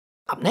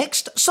Up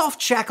next,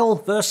 soft shackle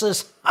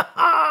versus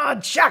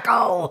hard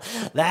shackle.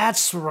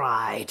 That's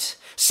right.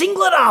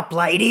 Single it up,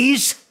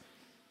 ladies.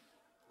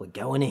 We're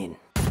going in.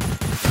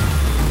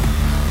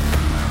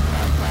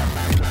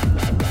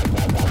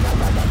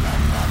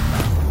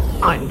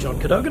 I'm John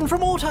Cadogan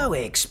from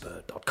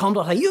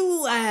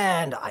AutoExpert.com.au,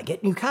 and I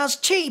get new cars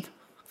cheap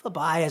for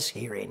buyers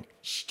here in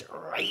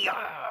Australia.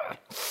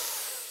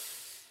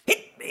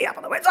 Hit me up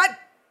on the website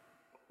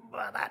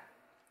for that.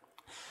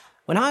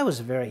 When I was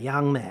a very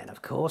young man,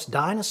 of course,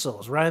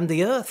 dinosaurs roamed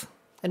the earth,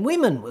 and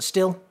women were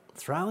still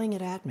throwing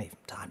it at me from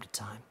time to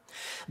time.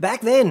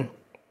 Back then,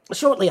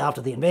 shortly after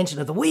the invention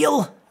of the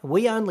wheel,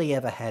 we only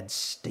ever had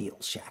steel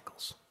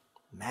shackles.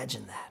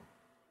 Imagine that.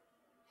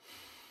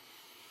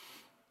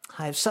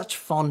 I have such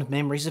fond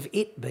memories of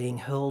it being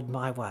hurled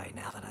my way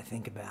now that I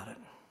think about it.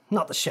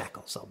 Not the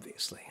shackles,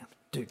 obviously. I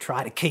do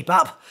try to keep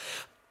up.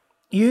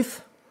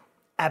 Youth,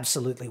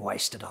 absolutely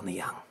wasted on the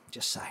young,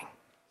 just saying.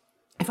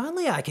 If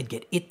only I could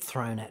get it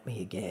thrown at me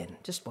again,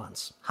 just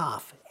once,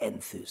 half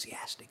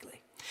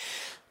enthusiastically.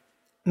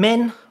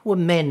 Men were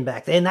men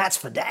back then, that's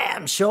for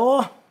damn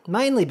sure.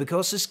 Mainly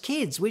because as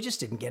kids, we just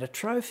didn't get a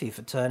trophy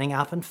for turning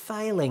up and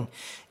failing.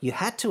 You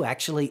had to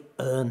actually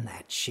earn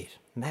that shit.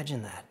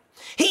 Imagine that.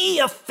 He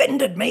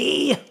offended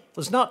me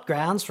was not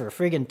grounds for a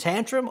friggin'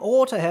 tantrum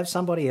or to have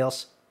somebody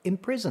else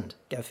imprisoned.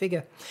 Go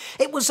figure.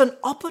 It was an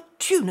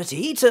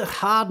opportunity to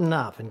harden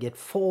up and get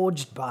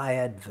forged by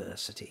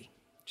adversity.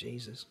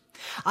 Jesus.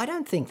 I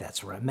don't think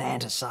that's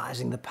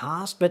romanticising the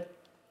past, but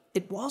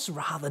it was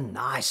rather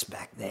nice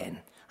back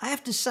then. I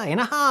have to say, in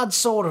a hard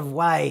sort of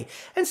way.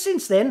 And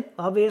since then,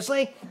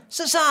 obviously,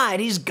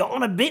 society's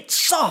gone a bit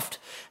soft.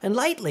 And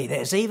lately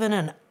there's even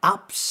an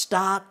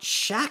upstart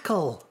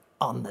shackle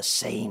on the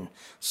scene.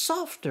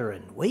 Softer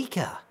and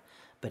weaker,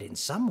 but in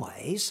some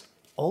ways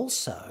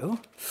also...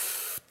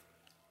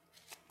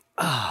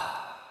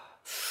 Oh,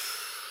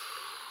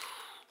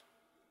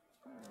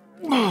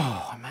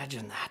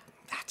 imagine that.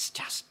 That's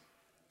just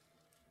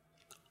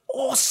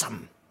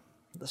awesome.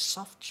 The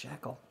soft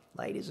shackle,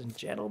 ladies and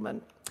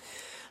gentlemen.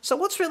 So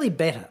what's really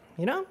better,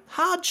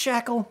 hard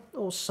shackle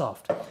or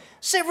soft?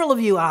 Several of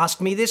you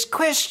asked me this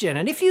question,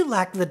 and if you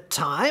lack the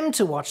time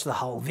to watch the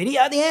whole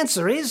video, the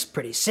answer is,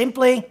 pretty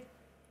simply,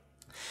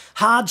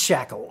 hard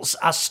shackles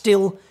are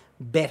still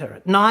better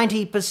at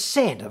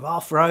 90% of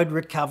off-road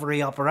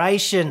recovery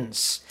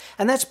operations.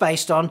 And that's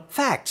based on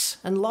facts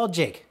and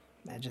logic.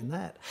 Imagine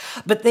that.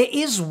 But there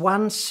is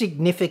one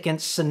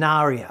significant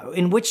scenario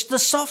in which the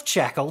soft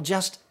shackle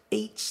just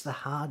eats the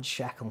hard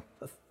shackle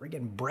for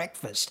friggin'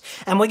 breakfast.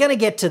 And we're going to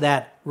get to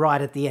that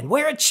right at the end.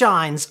 Where it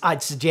shines,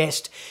 I'd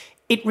suggest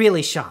it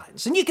really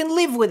shines. And you can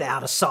live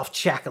without a soft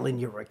shackle in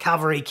your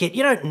recovery kit.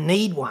 You don't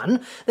need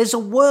one. There's a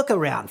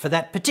workaround for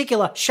that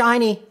particular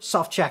shiny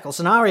soft shackle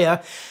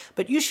scenario.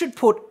 But you should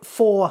put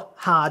 4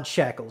 hard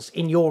shackles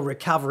in your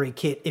recovery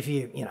kit if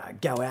you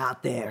go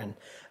out there and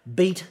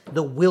beat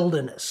the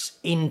wilderness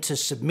into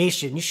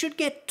submission. You should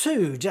get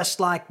 2 just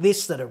like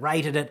this that are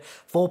rated at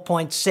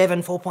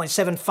 4.7,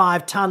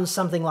 4.75 tonnes,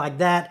 something like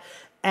that,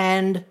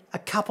 and a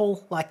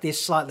couple like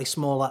this, slightly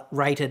smaller,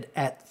 rated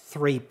at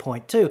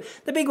 3.2.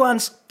 The big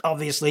ones,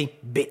 obviously,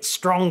 a bit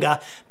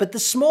stronger, but the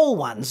small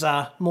ones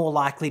are more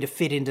likely to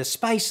fit into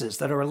spaces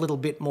that are a little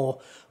bit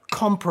more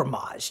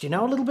compromised,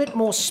 a little bit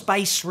more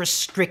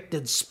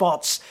space-restricted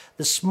spots.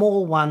 The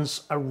small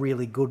ones are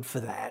really good for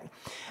that.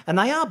 And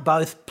they are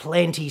both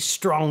plenty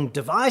strong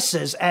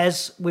devices,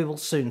 as we will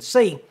soon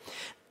see.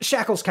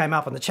 Shackles came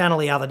up on the channel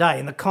the other day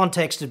in the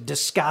context of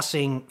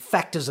discussing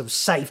factors of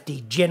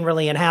safety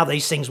generally and how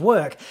these things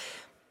work.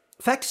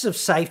 Factors of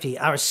safety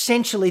are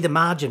essentially the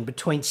margin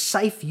between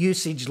safe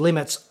usage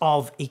limits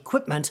of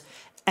equipment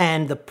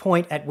and the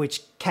point at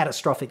which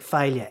catastrophic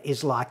failure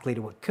is likely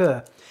to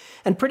occur.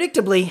 And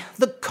predictably,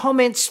 the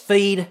comments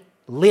feed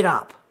lit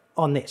up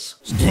on this.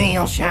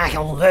 Steel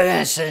shackle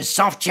versus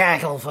soft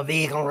shackle for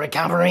vehicle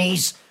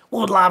recoveries.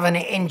 Would love an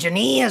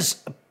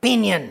engineer's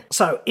opinion.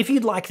 So if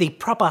you'd like the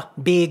proper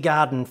beer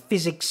garden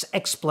physics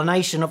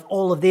explanation of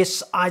all of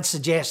this, I'd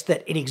suggest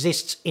that it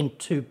exists in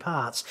 2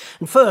 parts.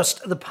 And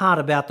first, the part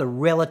about the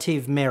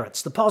relative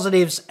merits, the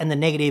positives and the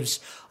negatives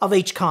of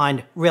each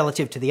kind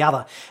relative to the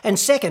other. And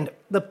second,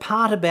 the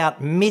part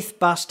about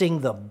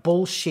myth-busting the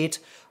bullshit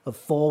of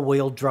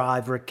 4-wheel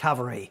drive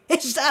recovery.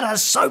 Is that a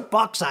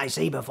soapbox I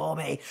see before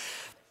me?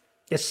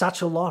 There's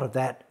such a lot of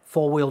that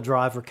 4-wheel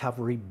drive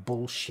recovery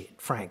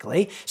bullshit,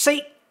 frankly.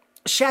 See,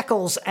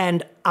 shackles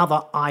and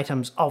other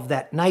items of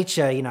that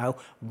nature,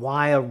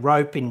 wire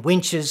rope in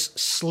winches,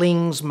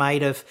 slings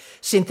made of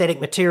synthetic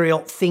material,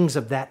 things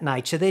of that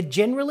nature, they're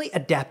generally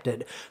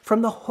adapted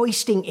from the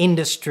hoisting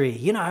industry,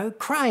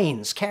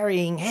 cranes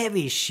carrying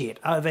heavy shit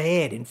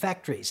overhead in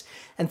factories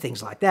and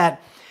things like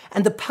that.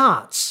 And the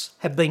parts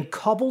have been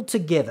cobbled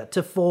together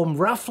to form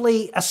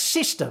roughly a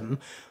system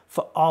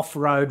for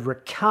off-road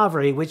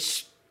recovery,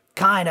 which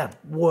kind of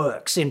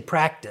works in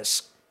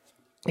practice.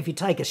 If you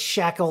take a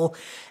shackle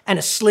and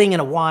a sling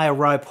and a wire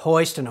rope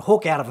hoist and a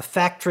hook out of a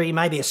factory,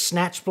 maybe a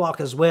snatch block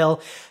as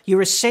well,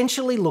 you're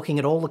essentially looking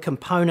at all the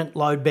component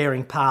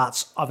load-bearing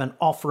parts of an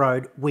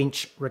off-road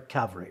winch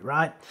recovery,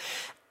 right?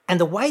 And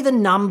the way the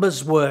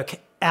numbers work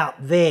out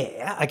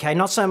there, okay,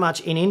 not so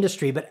much in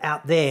industry, but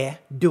out there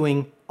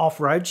doing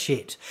off-road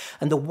shit,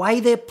 and the way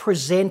they're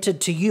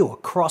presented to you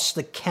across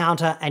the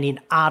counter and in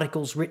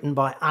articles written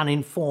by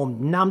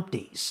uninformed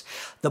numpties,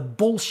 the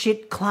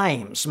bullshit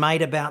claims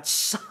made about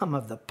some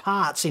of the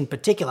parts in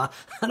particular,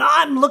 and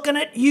I'm looking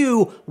at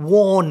you,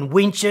 worn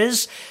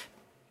winches,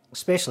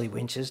 especially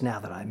winches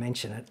now that I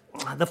mention it.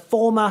 The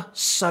former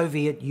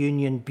Soviet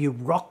Union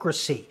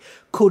bureaucracy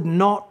could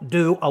not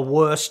do a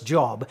worse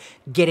job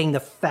getting the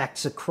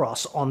facts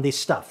across on this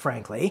stuff,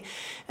 frankly.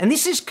 And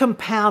this is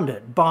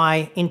compounded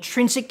by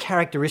intrinsic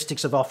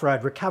characteristics of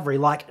off-road recovery,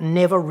 like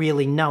never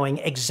really knowing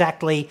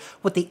exactly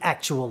what the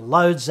actual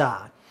loads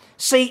are.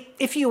 See,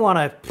 if you want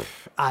to,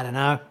 I don't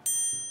know,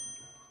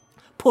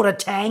 put a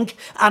tank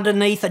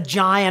underneath a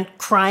giant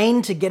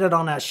crane to get it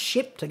on a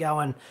ship to go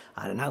and,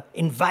 I don't know,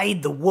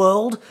 invade the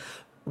world,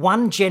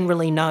 one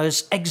generally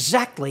knows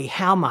exactly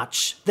how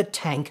much the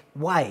tank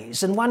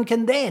weighs, and one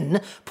can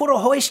then put a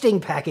hoisting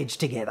package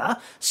together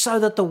so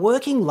that the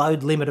working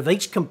load limit of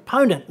each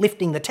component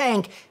lifting the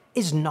tank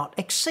is not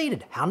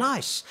exceeded. How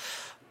nice.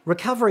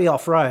 Recovery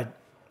off-road,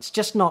 it's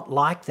just not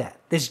like that.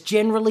 There's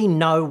generally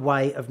no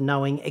way of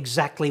knowing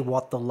exactly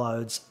what the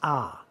loads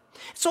are.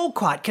 It's all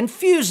quite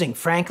confusing,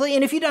 frankly,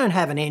 and if you don't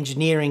have an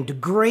engineering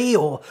degree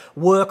or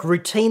work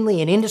routinely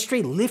in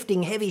industry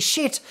lifting heavy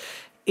shit,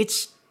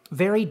 it's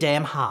very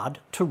damn hard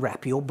to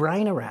wrap your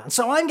brain around.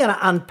 So I'm going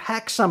to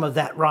unpack some of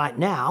that right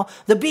now,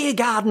 the beer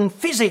garden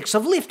physics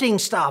of lifting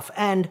stuff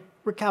and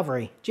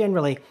recovery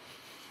generally.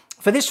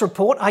 For this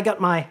report, I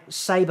got my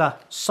Sabre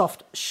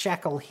soft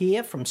shackle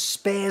here from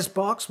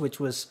Sparesbox,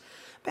 which was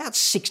about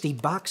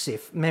 $60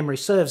 if memory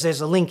serves. There's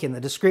a link in the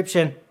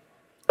description.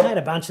 I had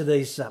a bunch of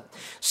these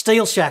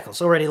steel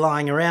shackles already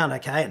lying around,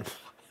 okay, and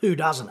who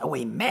doesn't? Are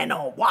we men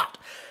or what?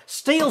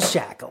 Steel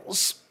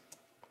shackles,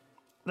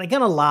 they're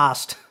going to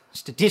last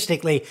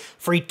statistically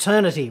for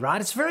eternity, right?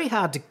 It's very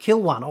hard to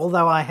kill one,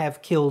 although I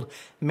have killed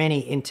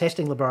many in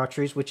testing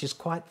laboratories, which is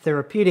quite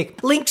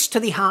therapeutic. Links to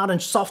the hard and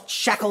soft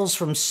shackles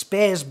from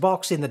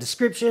Sparesbox in the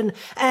description,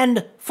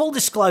 and full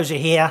disclosure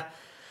here,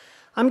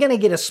 I'm going to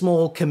get a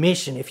small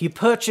commission if you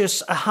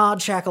purchase a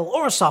hard shackle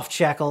or a soft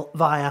shackle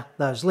via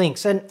those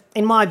links. And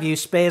in my view,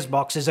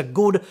 Sparesbox is a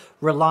good,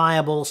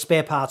 reliable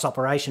spare parts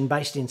operation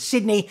based in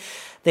Sydney.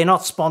 They're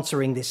not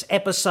sponsoring this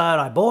episode.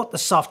 I bought the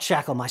soft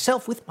shackle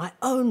myself with my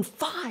own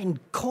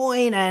fine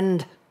coin,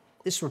 and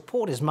this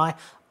report is my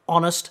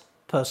honest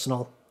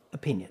personal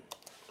opinion.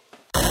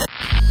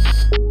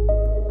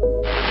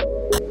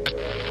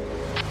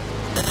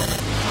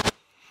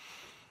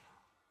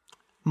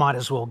 Might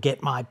as well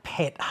get my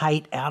pet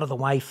hate out of the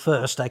way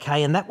first,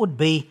 okay? And that would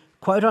be,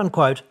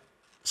 quote-unquote,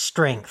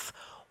 strength.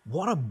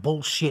 What a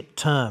bullshit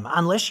term,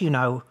 unless you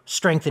know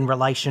strength in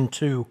relation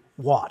to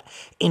what?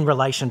 In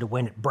relation to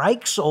when it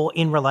breaks, or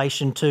in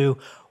relation to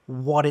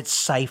what it's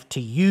safe to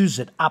use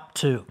it up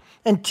to?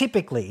 And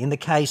typically, in the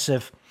case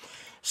of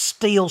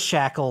steel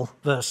shackle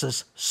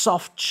versus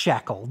soft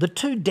shackle, the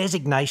two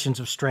designations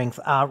of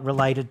strength are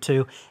related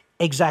to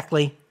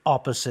exactly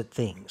opposite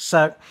things.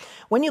 So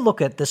when you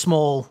look at the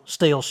small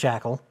steel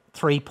shackle,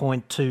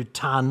 3.2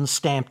 tons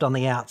stamped on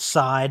the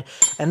outside,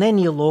 and then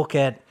you look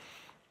at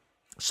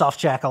soft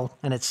shackle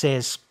and it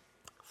says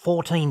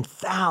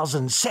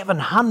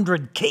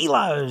 14,700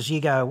 kilos,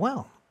 you go,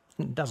 well,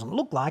 it doesn't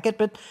look like it,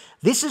 but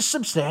this is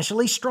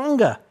substantially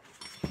stronger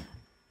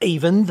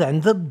even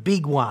than the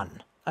big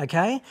one,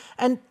 okay?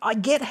 And I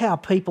get how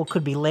people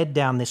could be led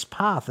down this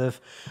path of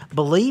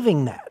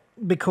believing that,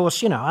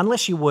 because, you know,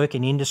 unless you work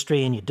in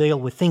industry and you deal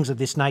with things of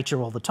this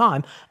nature all the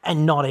time,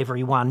 and not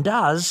everyone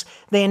does,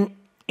 then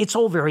it's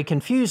all very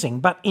confusing.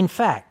 But in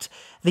fact,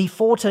 the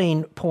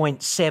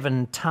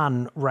 14.7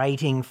 tonne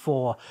rating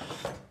for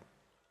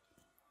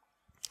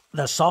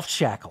the soft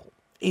shackle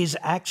is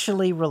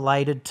actually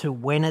related to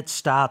when it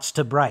starts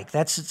to break.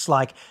 That's its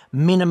like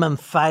minimum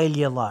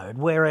failure load,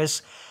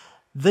 whereas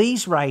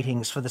these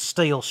ratings for the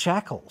steel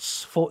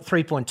shackles,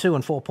 3.2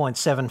 and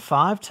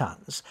 4.75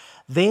 tonnes,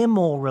 they're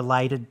more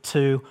related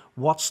to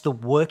what's the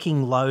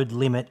working load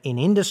limit in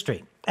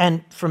industry.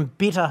 And from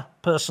bitter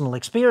personal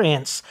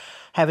experience,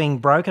 having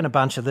broken a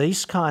bunch of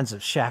these kinds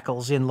of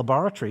shackles in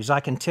laboratories, I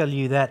can tell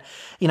you that,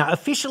 you know,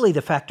 officially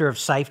the factor of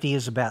safety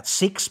is about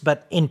 6,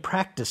 but in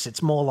practice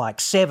it's more like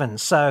 7.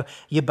 So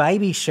your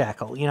baby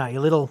shackle, you know,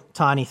 your little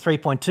tiny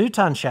 3.2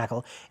 tonne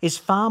shackle, is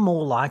far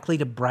more likely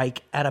to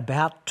break at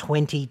about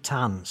 20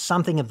 tonnes,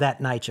 something of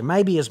that nature,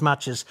 maybe as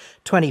much as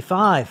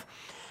 25.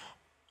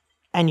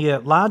 And your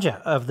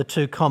larger of the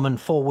two common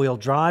four-wheel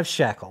drive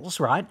shackles,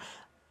 right,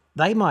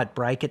 they might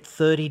break at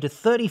 30 to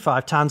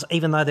 35 tonnes,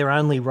 even though they're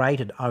only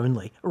rated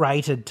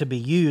to be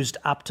used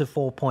up to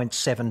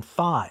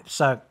 4.75.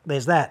 So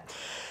there's that.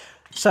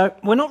 So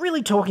we're not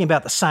really talking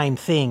about the same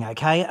thing,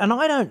 okay? And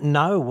I don't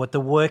know what the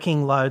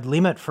working load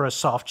limit for a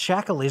soft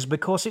shackle is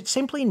because it's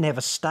simply never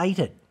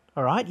stated,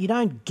 all right? You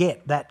don't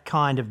get that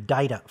kind of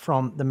data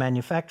from the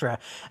manufacturer.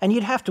 And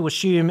you'd have to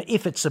assume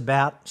if it's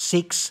about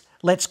 6,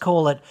 let's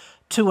call it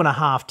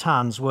 2.5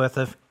 tonnes worth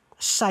of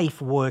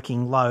safe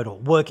working load or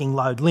working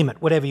load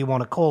limit, whatever you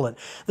want to call it.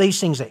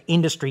 These things are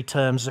industry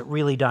terms that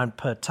really don't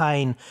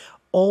pertain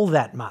all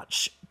that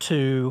much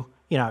to,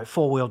 you know,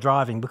 four-wheel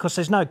driving because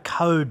there's no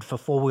code for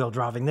four-wheel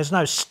driving. There's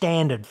no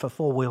standard for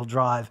four-wheel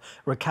drive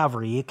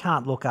recovery. You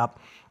can't look up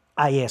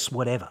AS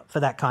whatever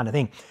for that kind of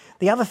thing.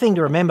 The other thing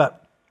to remember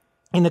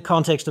in the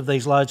context of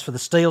these loads for the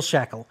steel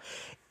shackle,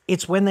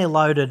 it's when they're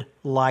loaded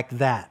like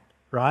that,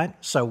 right?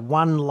 So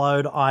one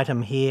load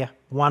item here,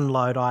 one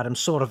load item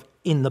sort of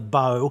in the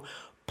bow,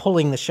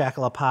 pulling the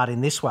shackle apart in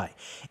this way.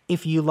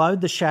 If you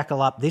load the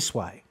shackle up this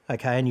way,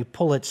 okay, and you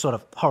pull it sort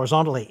of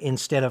horizontally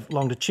instead of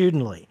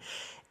longitudinally,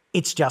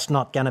 it's just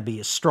not going to be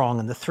as strong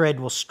and the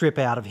thread will strip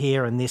out of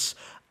here and this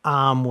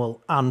arm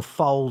will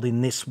unfold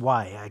in this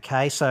way,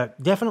 okay? So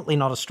definitely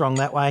not as strong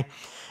that way.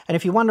 And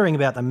if you're wondering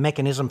about the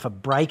mechanism for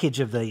breakage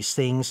of these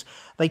things,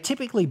 they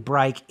typically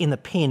break in the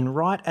pin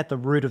right at the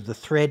root of the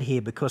thread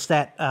here because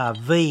that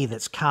V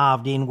that's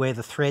carved in where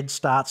the thread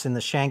starts in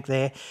the shank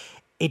there,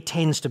 it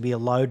tends to be a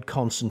load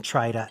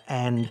concentrator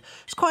and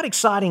it's quite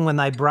exciting when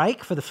they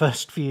break for the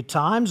first few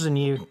times and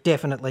you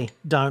definitely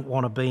don't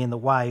want to be in the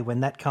way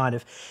when that kind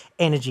of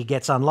energy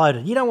gets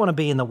unloaded. You don't want to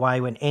be in the way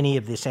when any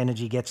of this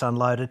energy gets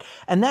unloaded,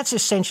 and that's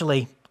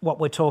essentially what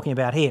we're talking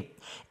about here.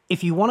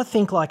 If you want to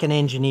think like an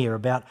engineer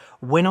about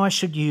when I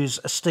should use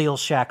a steel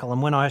shackle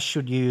and when I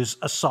should use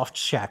a soft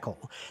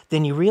shackle,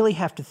 then you really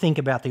have to think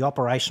about the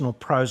operational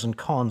pros and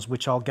cons,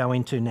 which I'll go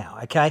into now,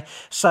 okay?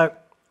 So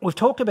we've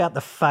talked about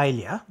the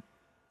failure,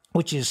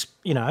 which is,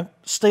 you know,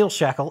 steel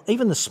shackle,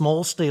 even the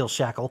small steel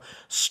shackle,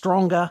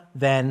 stronger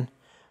than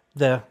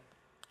the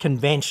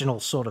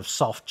conventional sort of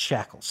soft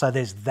shackle. So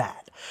there's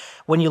that.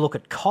 When you look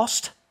at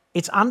cost,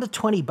 it's under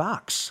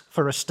 $20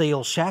 for a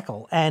steel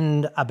shackle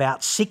and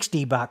about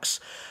 $60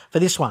 for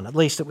this one. At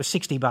least it was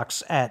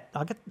 $60 at,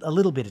 I got a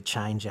little bit of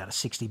change out of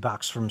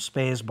 $60 from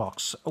Spares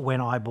Box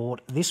when I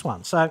bought this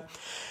one. So,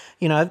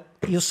 you know,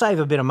 you'll save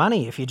a bit of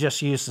money if you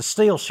just use the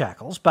steel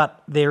shackles,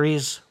 but there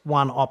is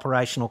one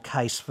operational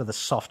case for the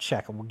soft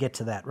shackle. We'll get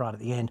to that right at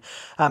the end.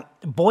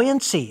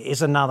 Buoyancy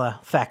is another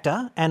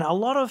factor, and a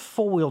lot of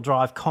four-wheel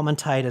drive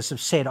commentators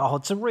have said, oh,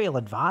 it's a real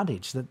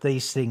advantage that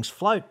these things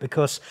float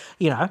because,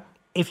 you know,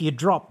 if you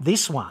drop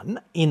this one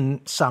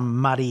in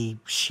some muddy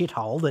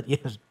shithole that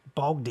you're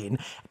bogged in,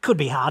 it could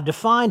be hard to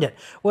find it.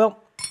 Well,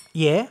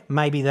 yeah,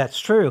 maybe that's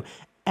true.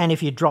 And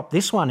if you drop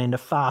this one into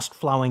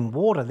fast-flowing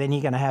water, then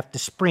you're going to have to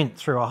sprint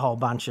through a whole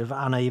bunch of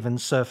uneven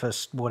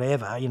surface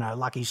whatever, you know,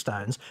 lucky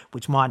stones,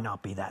 which might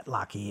not be that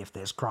lucky if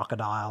there's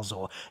crocodiles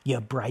or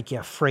you break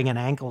your friggin'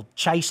 ankle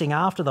chasing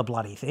after the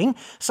bloody thing.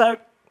 So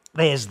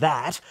there's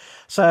that.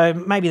 So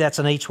maybe that's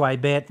an each-way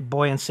bet.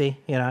 Buoyancy,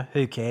 you know,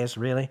 who cares,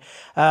 really?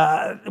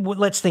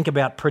 Let's think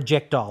about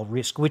projectile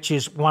risk, which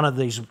is one of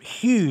these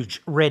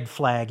huge red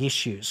flag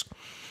issues.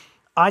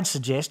 I'd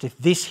suggest if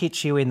this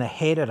hits you in the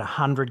head at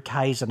 100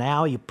 k's an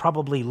hour, you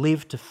probably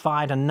live to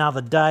fight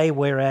another day,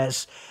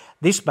 whereas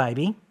this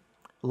baby,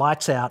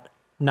 lights out,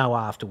 no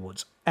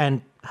afterwards.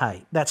 And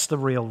hey, that's the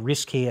real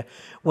risk here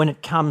when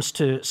it comes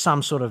to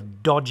some sort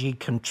of dodgy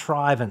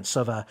contrivance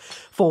of a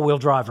four-wheel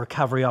drive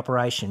recovery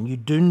operation. You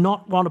do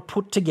not want to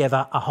put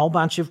together a whole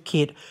bunch of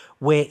kit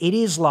where it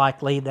is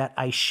likely that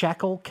a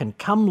shackle can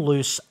come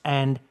loose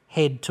and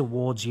head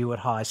towards you at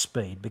high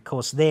speed,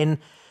 because then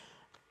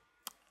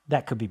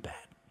that could be bad.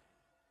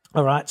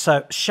 All right,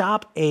 so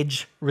sharp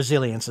edge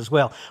resilience as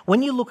well.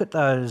 When you look at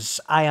those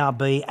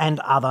ARB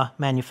and other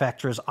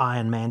manufacturers,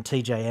 Ironman,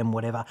 TJM,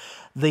 whatever,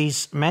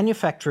 these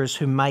manufacturers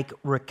who make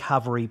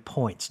recovery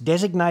points,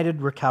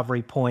 designated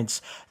recovery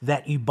points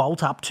that you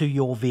bolt up to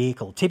your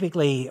vehicle,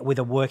 typically with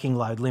a working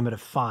load limit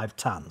of 5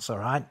 tonnes, all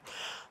right?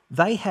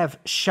 They have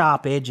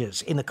sharp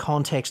edges in the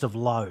context of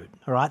load,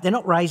 all right? They're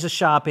not razor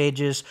sharp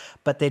edges,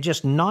 but they're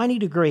just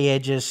 90-degree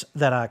edges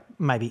that are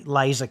maybe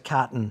laser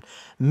cut and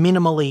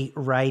minimally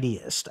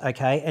radiused,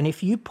 okay? And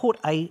if you put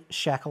a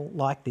shackle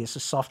like this, a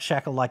soft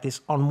shackle like this,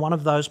 on one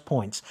of those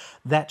points,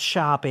 that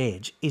sharp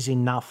edge is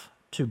enough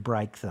to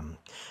break them,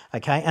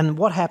 okay? And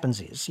what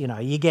happens is, you know,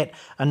 you get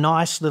a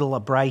nice little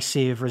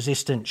abrasive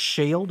resistant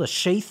shield, a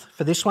sheath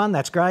for this one,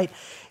 that's great.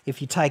 If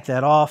you take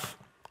that off,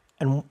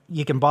 and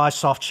you can buy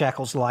soft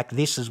shackles like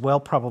this as well,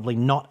 probably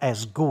not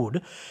as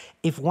good.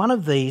 If one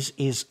of these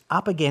is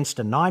up against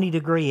a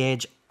 90-degree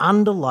edge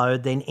under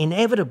load, then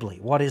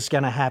inevitably what is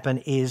going to happen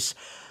is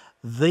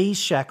these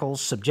shackles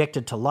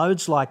subjected to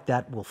loads like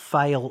that will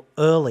fail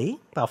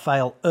early. They'll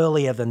fail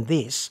earlier than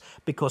this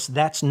because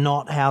that's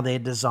not how they're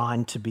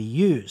designed to be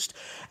used.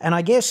 And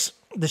I guess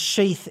the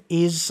sheath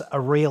is a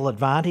real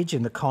advantage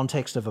in the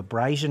context of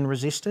abrasion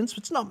resistance.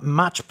 It's not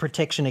much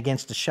protection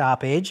against a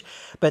sharp edge,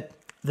 but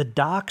the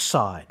dark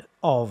side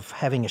of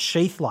having a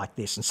sheath like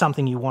this, and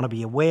something you want to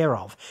be aware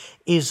of,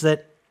 is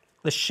that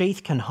the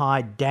sheath can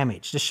hide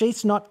damage. The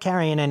sheath's not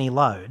carrying any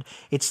load.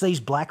 It's these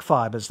black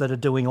fibres that are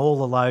doing all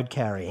the load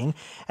carrying,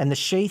 and the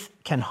sheath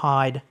can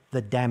hide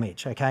the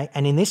damage, okay?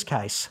 And in this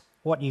case,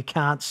 what you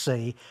can't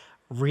see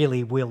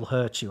really will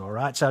hurt you, all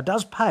right? So it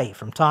does pay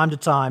from time to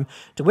time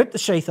to whip the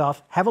sheath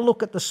off, have a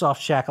look at the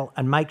soft shackle,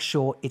 and make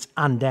sure it's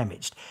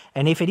undamaged.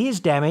 And if it is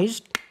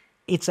damaged,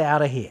 it's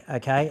out of here,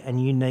 okay?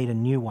 And you need a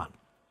new one.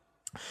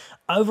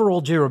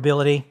 Overall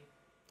durability,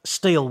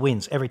 steel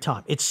wins every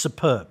time. It's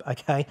superb,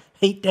 okay?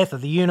 Heat death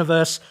of the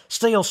universe,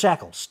 steel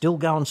shackle, still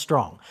going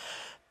strong.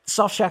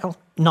 Soft shackle,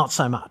 not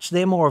so much.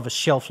 They're more of a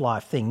shelf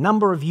life thing.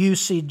 Number of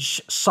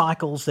usage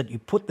cycles that you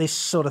put this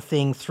sort of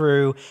thing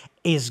through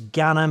is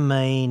gonna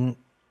mean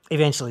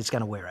eventually it's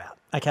gonna wear out,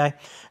 okay?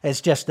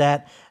 It's just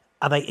that.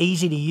 Are they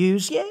easy to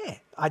use? Yeah,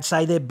 I'd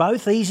say they're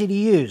both easy to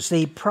use.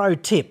 The pro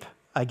tip,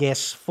 I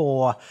guess,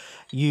 for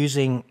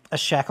using a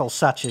shackle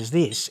such as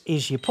this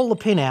is you pull the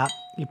pin out,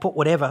 you put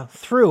whatever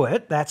through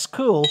it, that's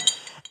cool,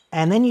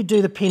 and then you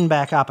do the pin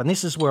back up, and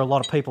this is where a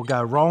lot of people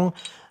go wrong.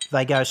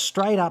 They go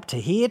straight up to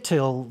here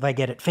till they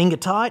get it finger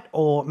tight,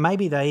 or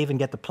maybe they even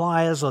get the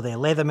pliers or their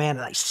Leatherman and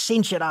they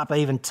cinch it up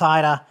even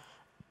tighter.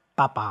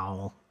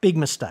 Ba-bow. Big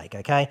mistake,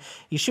 okay?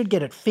 You should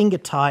get it finger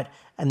tight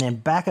and then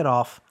back it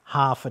off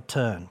half a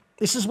turn.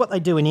 This is what they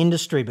do in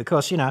industry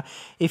because, you know,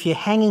 if you're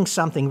hanging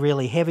something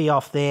really heavy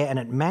off there and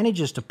it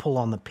manages to pull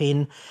on the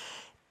pin,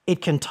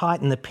 it can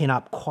tighten the pin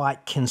up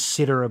quite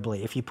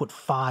considerably. If you put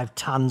 5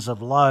 tons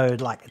of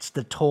load, like it's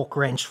the torque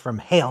wrench from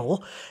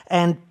hell,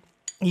 and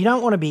you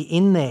don't want to be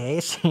in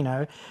there, you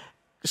know,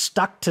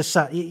 stuck to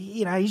some,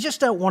 you know, you just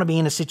don't want to be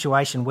in a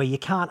situation where you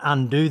can't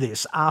undo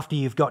this after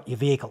you've got your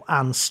vehicle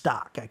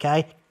unstuck,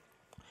 okay?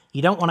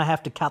 You don't want to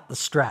have to cut the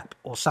strap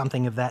or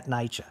something of that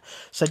nature.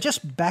 So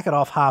just back it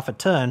off half a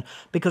turn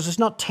because there's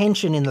not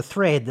tension in the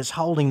thread that's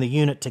holding the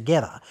unit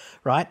together,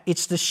 right?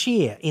 It's the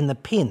shear in the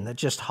pin that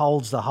just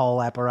holds the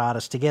whole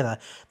apparatus together.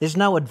 There's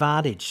no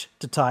advantage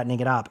to tightening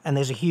it up, and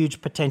there's a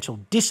huge potential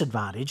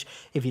disadvantage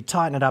if you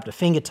tighten it up to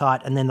finger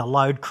tight and then the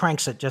load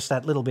cranks it just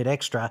that little bit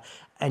extra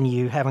and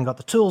you haven't got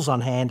the tools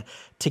on hand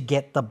to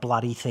get the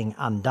bloody thing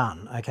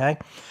undone, okay?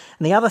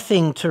 And the other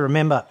thing to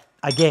remember,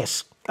 I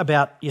guess,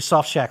 about your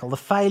soft shackle, the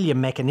failure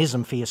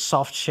mechanism for your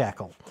soft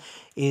shackle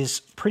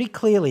is pretty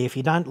clearly, if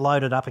you don't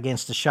load it up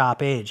against the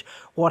sharp edge,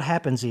 what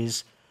happens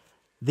is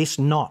this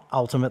knot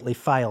ultimately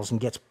fails and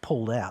gets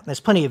pulled out. There's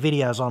plenty of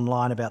videos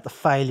online about the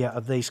failure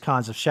of these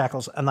kinds of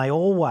shackles, and they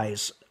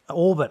always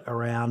orbit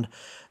around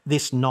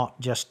this knot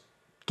just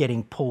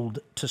getting pulled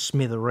to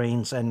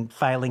smithereens and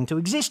failing to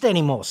exist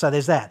anymore. So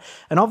there's that.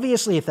 And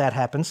obviously if that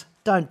happens,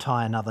 don't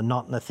tie another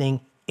knot in the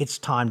thing. It's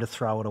time to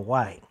throw it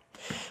away.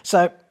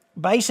 So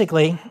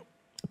basically,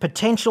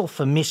 potential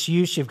for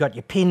misuse, you've got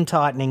your pin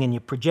tightening and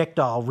your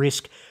projectile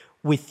risk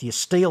with your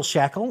steel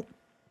shackle,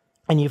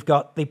 and you've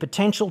got the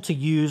potential to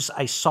use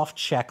a soft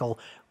shackle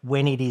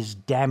when it is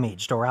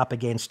damaged or up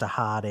against a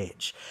hard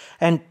edge.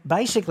 And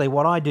basically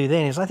what I do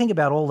then is I think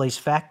about all these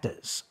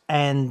factors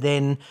and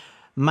then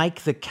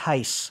make the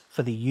case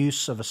for the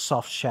use of a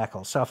soft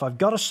shackle. So if I've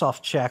got a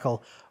soft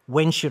shackle,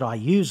 when should I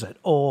use it?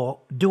 Or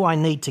do I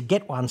need to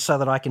get one so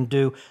that I can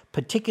do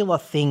particular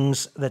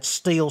things that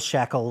steel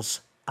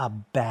shackles are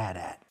bad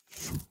at?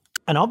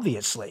 And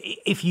obviously,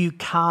 if you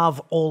carve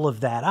all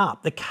of that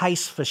up, the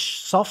case for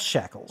soft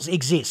shackles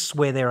exists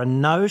where there are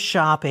no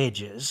sharp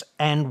edges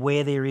and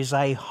where there is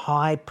a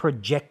high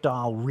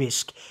projectile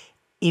risk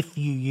if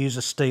you use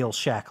a steel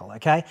shackle,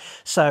 okay?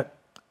 So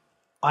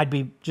I'd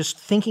be just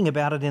thinking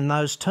about it in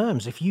those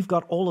terms. If you've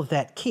got all of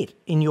that kit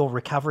in your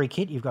recovery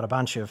kit, you've got a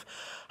bunch of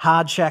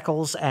hard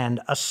shackles and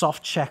a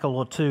soft shackle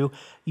or two,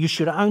 you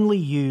should only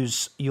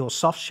use your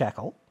soft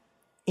shackle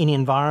in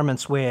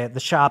environments where the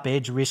sharp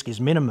edge risk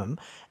is minimum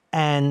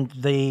and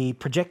the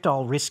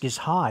projectile risk is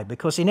high,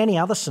 because in any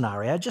other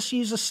scenario, just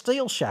use a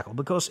steel shackle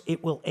because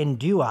it will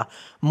endure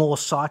more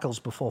cycles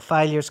before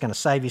failure. It's going to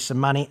save you some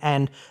money,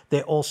 and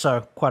they're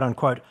also, quote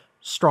unquote,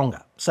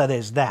 stronger. So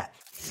there's that.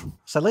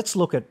 So let's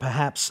look at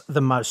perhaps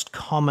the most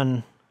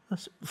common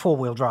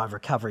four-wheel drive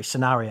recovery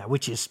scenario,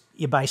 which is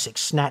your basic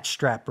snatch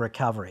strap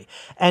recovery.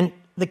 And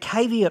the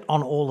caveat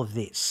on all of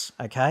this,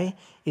 okay,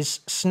 is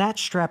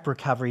snatch strap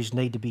recoveries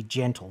need to be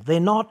gentle. They're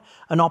not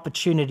an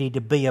opportunity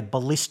to be a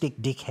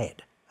ballistic dickhead,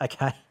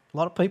 okay? A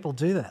lot of people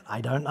do that.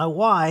 I don't know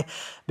why,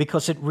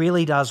 because it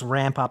really does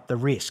ramp up the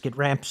risk. It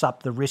ramps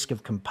up the risk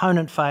of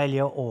component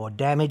failure or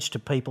damage to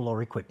people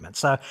or equipment.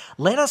 So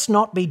let us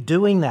not be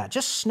doing that.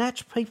 Just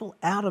snatch people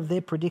out of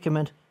their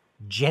predicament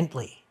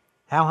gently.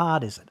 How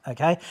hard is it,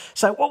 okay?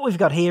 So what we've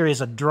got here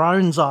is a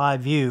drone's eye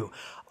view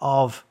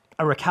of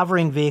a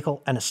recovering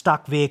vehicle and a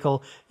stuck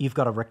vehicle. You've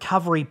got a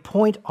recovery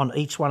point on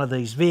each one of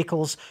these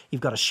vehicles.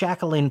 You've got a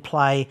shackle in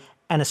play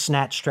and a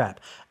snatch strap.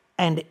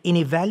 And in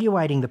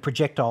evaluating the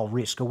projectile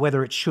risk, or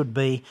whether it should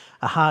be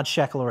a hard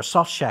shackle or a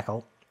soft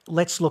shackle,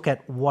 let's look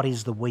at what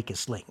is the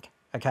weakest link,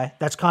 okay?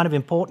 That's kind of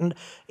important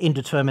in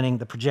determining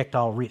the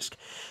projectile risk.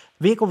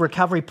 Vehicle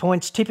recovery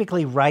points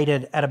typically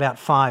rated at about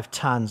 5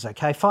 tonnes,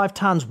 okay? 5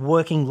 tonnes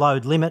working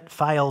load limit,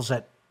 fails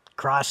at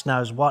Christ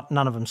knows what,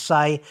 none of them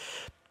say.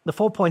 The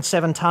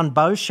 4.7 tonne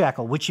bow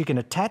shackle, which you can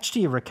attach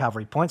to your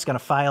recovery point, is going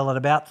to fail at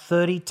about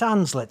 30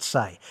 tonnes, let's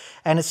say.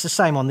 And it's the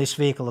same on this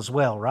vehicle as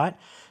well, right?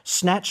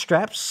 Snatch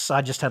straps,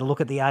 I just had a look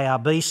at the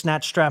ARB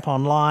snatch strap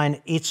online.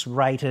 It's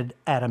rated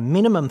at a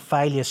minimum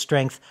failure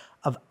strength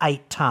of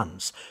 8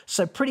 tonnes.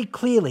 So pretty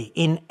clearly,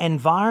 in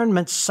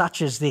environments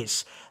such as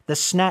this, the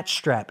snatch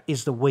strap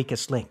is the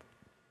weakest link.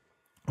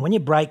 When you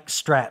break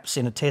straps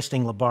in a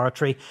testing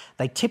laboratory,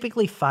 they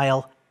typically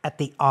fail at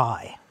the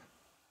eye.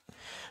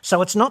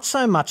 So it's not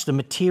so much the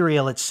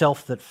material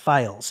itself that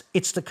fails,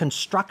 it's the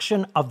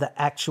construction of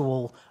the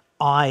actual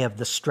eye of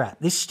the strap.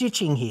 This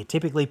stitching here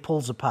typically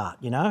pulls apart,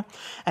 you know,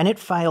 and it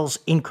fails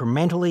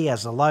incrementally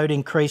as the load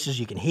increases.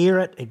 You can hear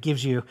it. It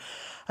gives you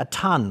a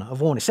ton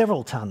of warning,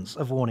 several tons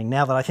of warning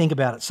now that I think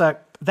about it. So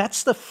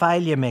that's the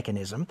failure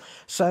mechanism.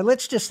 So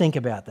let's just think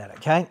about that,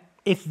 okay?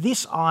 If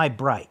this eye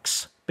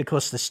breaks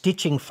because the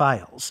stitching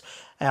fails,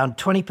 our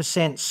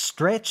 20%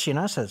 stretch, you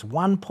know, so it's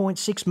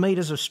 1.6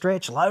 metres of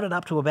stretch, loaded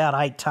up to about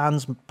 8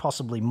 tonnes,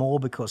 possibly more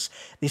because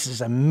this is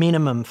a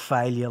minimum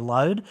failure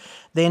load,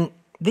 then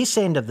this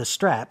end of the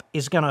strap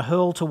is going to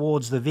hurl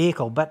towards the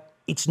vehicle, but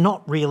it's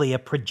not really a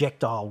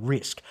projectile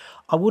risk.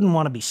 I wouldn't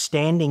want to be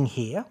standing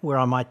here where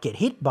I might get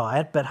hit by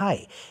it, but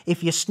hey,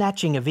 if you're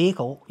snatching a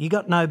vehicle, you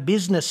got no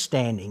business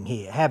standing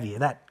here, have you?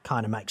 That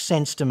kind of makes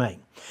sense to me.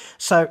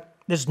 So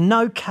there's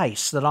no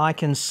case that I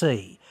can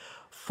see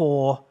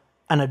for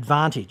an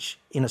advantage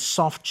in a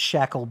soft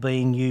shackle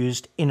being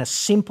used in a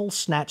simple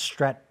snatch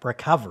strap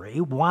recovery,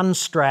 one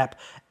strap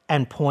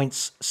and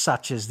points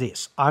such as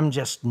this. I'm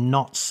just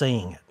not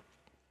seeing it.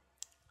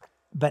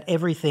 But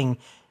everything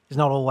is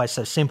not always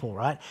so simple,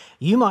 right?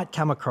 You might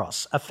come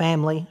across a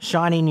family,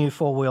 shiny new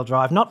four-wheel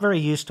drive, not very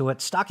used to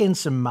it, stuck in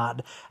some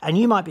mud, and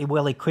you might be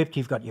well equipped,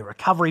 you've got your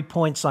recovery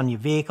points on your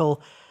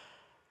vehicle,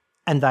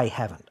 and they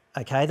haven't.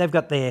 Okay, they've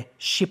got their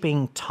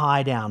shipping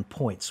tie-down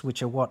points,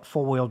 which are what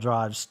four-wheel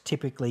drives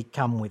typically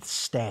come with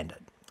standard,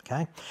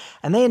 okay?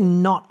 And they're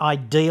not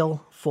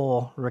ideal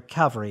for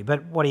recovery,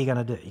 but what are you going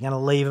to do? You're going to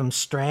leave them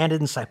stranded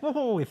and say,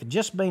 oh, if you'd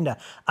just been to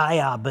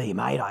ARB,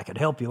 mate, I could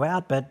help you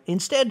out, but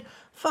instead,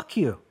 fuck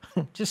you.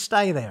 Just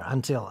stay there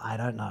until, I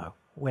don't know,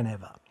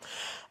 whenever.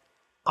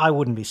 I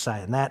wouldn't be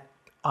saying that.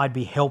 I'd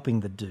be helping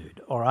the dude,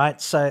 all right?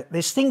 So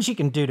there's things you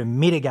can do to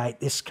mitigate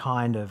this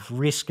kind of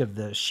risk of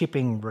the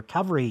shipping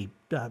recovery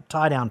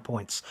tie-down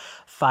points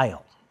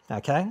fail,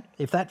 okay?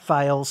 If that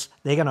fails,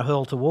 they're going to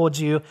hurl towards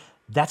you.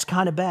 That's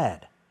kind of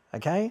bad,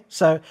 okay?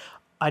 So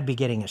I'd be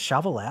getting a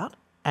shovel out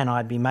and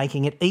I'd be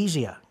making it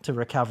easier to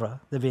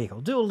recover the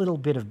vehicle. Do a little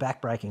bit of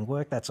backbreaking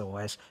work, that's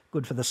always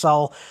good for the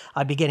soul.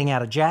 I'd be getting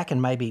out a jack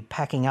and maybe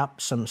packing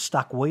up some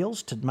stuck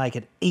wheels to make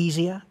it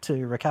easier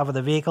to recover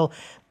the vehicle.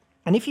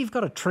 And if you've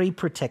got a tree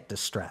protector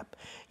strap,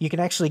 you can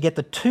actually get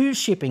the 2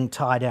 shipping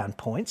tie-down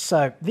points.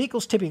 So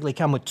vehicles typically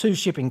come with 2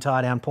 shipping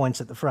tie-down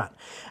points at the front.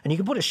 And you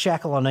can put a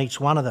shackle on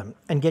each one of them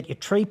and get your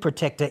tree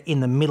protector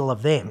in the middle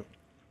of them,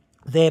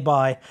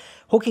 thereby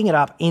hooking it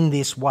up in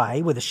this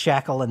way with a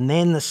shackle and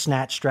then the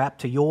snatch strap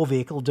to your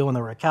vehicle doing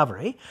the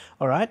recovery,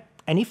 all right?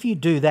 And if you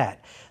do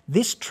that,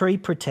 this tree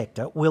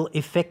protector will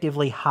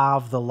effectively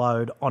halve the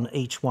load on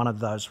each one of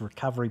those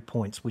recovery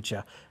points, which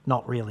are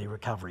not really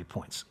recovery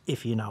points,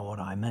 if you know what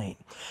I mean.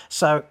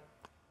 So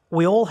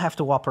we all have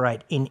to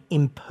operate in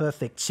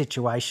imperfect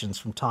situations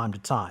from time to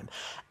time.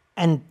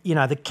 And, you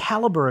know, the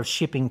calibre of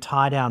shipping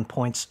tie-down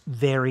points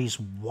varies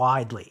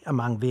widely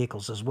among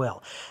vehicles as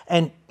well.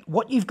 And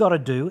what you've got to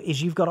do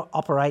is you've got to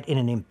operate in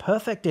an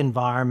imperfect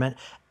environment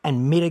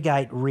and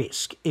mitigate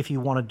risk if you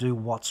want to do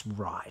what's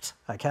right,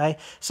 okay?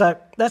 So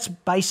that's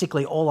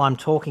basically all I'm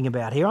talking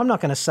about here. I'm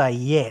not going to say,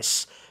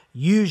 yes,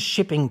 use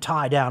shipping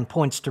tie-down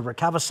points to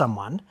recover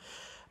someone,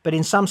 but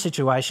in some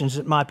situations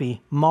it might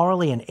be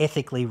morally and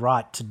ethically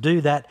right to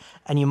do that,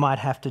 and you might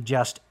have to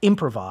just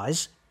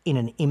improvise in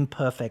an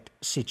imperfect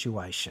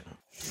situation.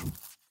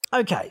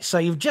 Okay, so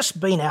you've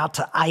just been out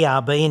to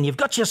ARB and you've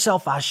got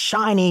yourself a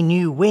shiny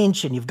new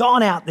winch and you've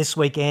gone out this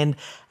weekend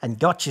and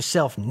got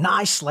yourself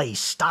nicely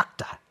stuck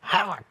to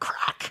have a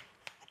crack.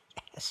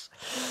 Yes.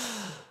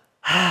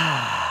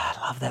 I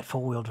love that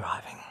four-wheel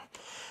driving.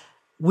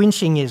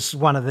 Winching is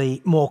one of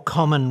the more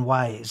common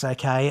ways,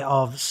 okay,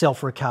 of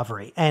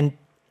self-recovery. And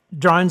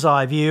drone's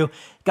eye view,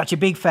 got your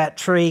big fat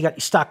tree, got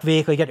your stuck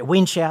vehicle, you got your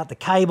winch out, the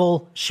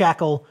cable,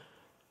 shackle,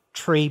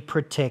 tree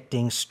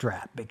protecting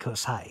strap,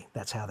 because hey,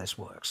 that's how this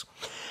works.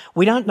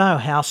 We don't know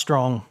how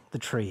strong the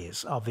tree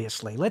is,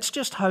 obviously. Let's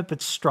just hope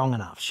it's strong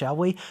enough, shall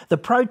we? The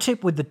pro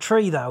tip with the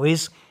tree though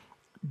is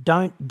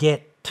don't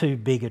get too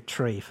big a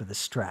tree for the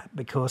strap,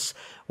 because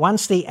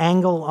once the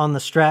angle on the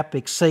strap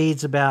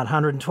exceeds about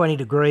 120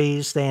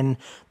 degrees, then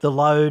the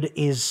load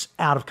is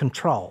out of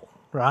control,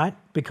 right?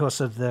 Because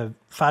of the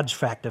fudge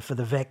factor for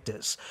the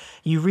vectors.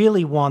 You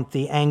really want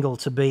the angle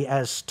to be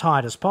as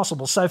tight as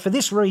possible. So for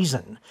this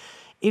reason,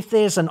 if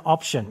there's an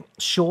option,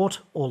 short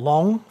or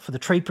long, for the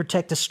tree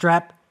protector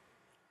strap,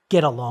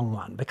 get a long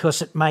one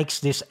because it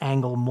makes this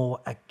angle more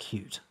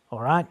acute,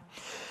 all right?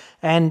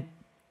 And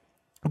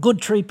a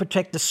good tree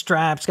protector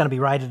strap's going to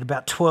be rated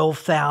about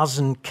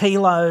 12,000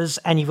 kilos,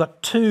 and you've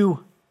got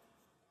 2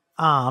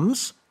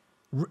 arms,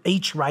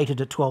 each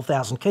rated at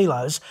 12,000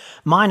 kilos,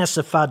 minus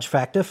a fudge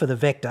factor for the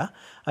Vector,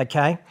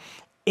 okay,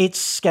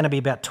 it's going to be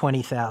about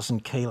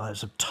 20,000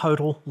 kilos of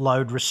total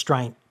load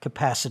restraint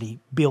capacity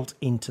built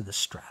into the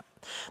strap.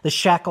 The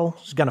shackle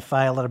is going to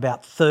fail at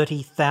about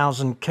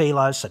 30,000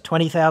 kilos, so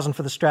 20,000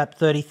 for the strap,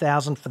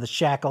 30,000 for the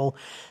shackle.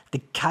 The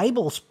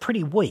cable's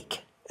pretty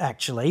weak,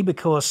 actually,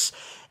 because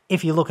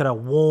if you look at a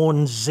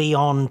Warn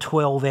Xeon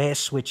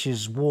 12S, which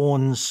is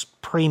Warn's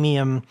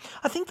premium,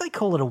 I think they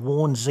call it a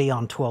Warn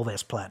Xeon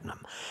 12S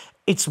Platinum.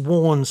 It's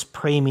Warn's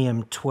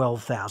premium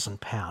 12,000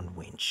 pound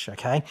winch,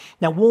 okay?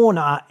 Now, Warn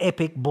are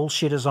epic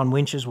bullshitters on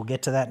winches. We'll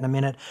get to that in a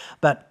minute.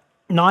 But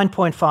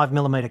 9.5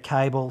 millimetre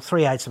cable,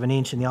 3/8 of an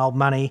inch in the old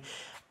money,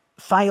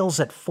 fails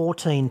at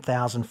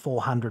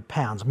 14,400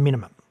 pounds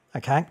minimum,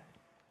 okay?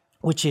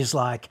 Which is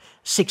like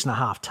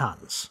 6.5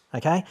 tonnes,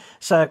 okay?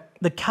 So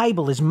the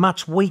cable is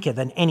much weaker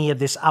than any of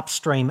this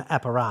upstream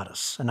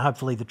apparatus, and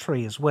hopefully the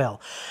tree as well.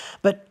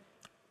 But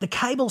the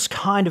cable's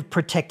kind of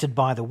protected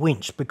by the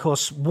winch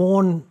because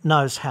Warn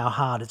knows how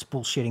hard it's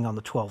bullshitting on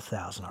the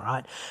 12,000, all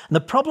right? And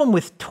the problem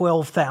with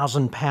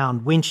 12,000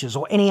 pound winches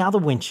or any other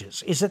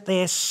winches is that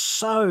they're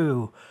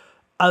so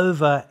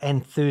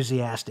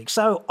over-enthusiastic,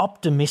 so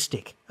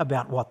optimistic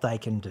about what they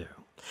can do.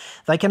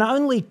 They can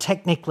only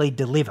technically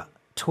deliver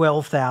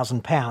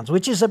 12,000 pounds,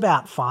 which is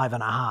about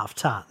 5.5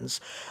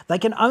 tonnes. They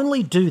can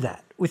only do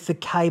that with the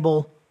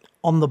cable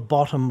on the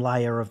bottom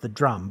layer of the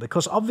drum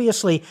because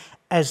obviously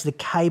as the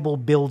cable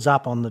builds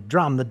up on the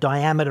drum, the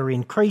diameter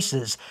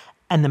increases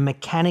and the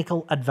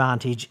mechanical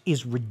advantage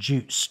is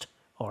reduced,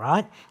 all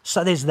right?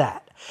 So there's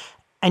that.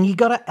 And you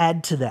got to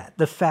add to that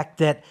the fact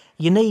that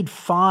you need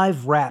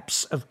 5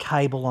 wraps of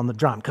cable on the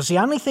drum because the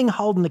only thing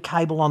holding the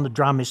cable on the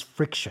drum is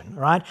friction,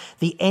 right?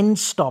 The end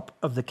stop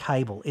of the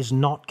cable is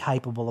not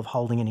capable of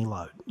holding any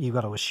load, you've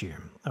got to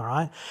assume, all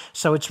right?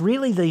 So it's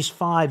really these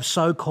 5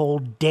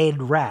 so-called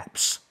dead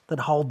wraps that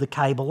hold the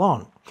cable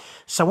on.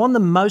 So on the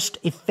most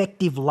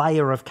effective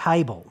layer of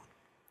cable,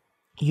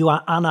 you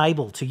are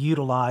unable to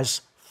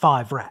utilise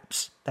 5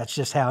 wraps. That's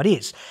just how it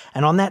is.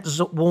 And on that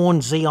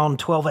Warn Xeon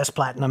 12S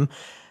Platinum,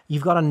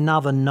 you've got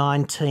another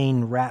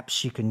 19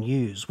 wraps you can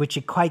use, which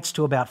equates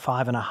to about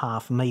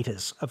 5.5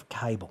 metres of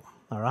cable,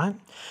 all right?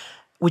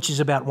 Which is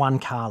about 1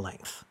 car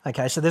length.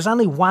 Okay, so there's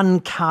only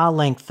 1 car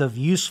length of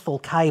useful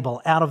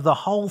cable out of the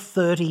whole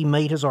 30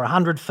 metres or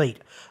 100 feet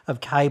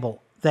of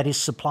cable that is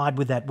supplied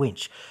with that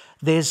winch.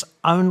 There's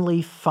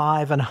only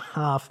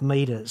 5.5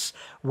 metres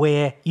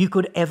where you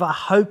could ever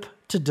hope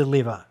to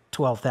deliver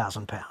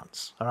 12,000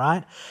 pounds, all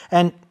right?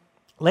 And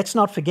let's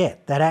not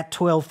forget that at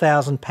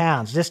 12,000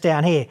 pounds, just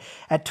down here,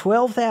 at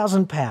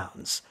 12,000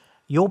 pounds,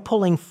 you're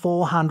pulling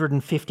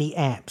 450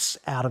 amps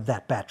out of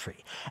that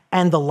battery.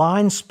 And the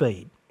line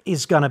speed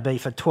is going to be,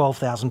 for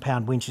 12,000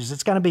 pound winches,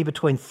 it's going to be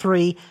between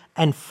 3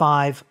 and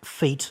 5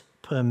 feet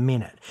per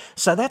minute.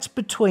 So that's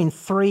between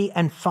 3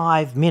 and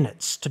 5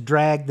 minutes to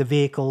drag the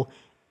vehicle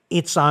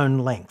its own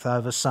length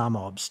over some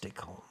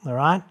obstacle, all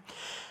right?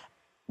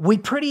 We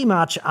pretty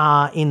much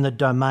are in the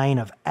domain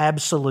of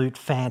absolute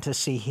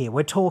fantasy here.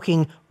 We're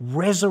talking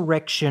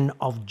resurrection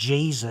of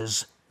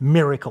Jesus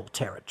miracle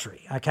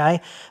territory,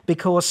 okay?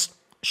 Because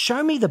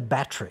show me the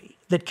battery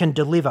that can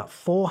deliver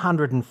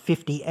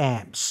 450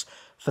 amps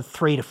for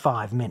 3 to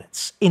 5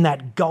 minutes in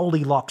that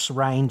Goldilocks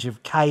range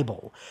of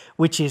cable,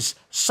 which is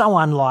so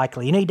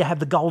unlikely. You need to have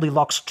the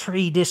Goldilocks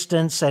tree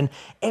distance and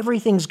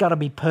everything's got to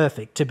be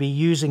perfect to be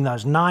using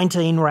those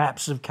 19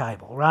 wraps of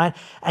cable, right?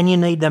 And you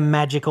need the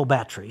magical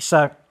battery.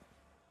 So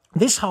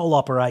this whole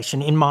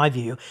operation, in my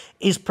view,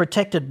 is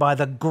protected by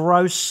the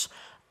gross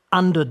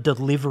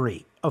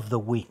under-delivery of the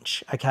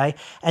winch, okay?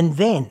 And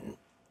then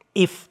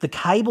if the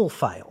cable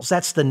fails,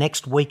 that's the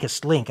next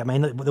weakest link. I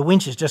mean, the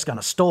winch is just going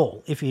to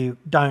stall if you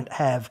don't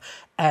have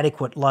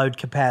adequate load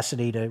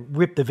capacity to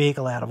rip the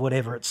vehicle out of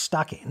whatever it's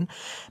stuck in.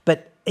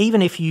 But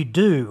even if you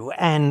do,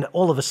 and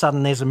all of a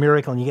sudden there's a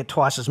miracle and you get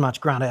twice as much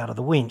grunt out of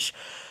the winch,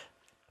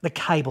 the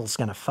cable's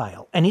going to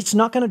fail. And it's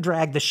not going to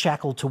drag the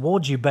shackle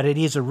towards you, but it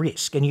is a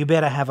risk. And you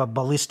better have a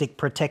ballistic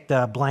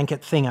protector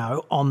blanket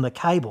thingo on the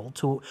cable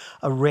to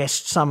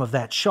arrest some of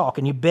that shock.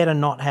 And you better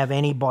not have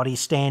anybody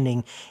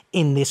standing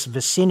in this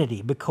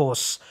vicinity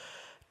because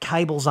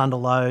cables under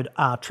load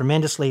are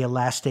tremendously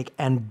elastic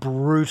and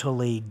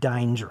brutally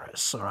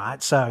dangerous, all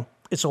right? So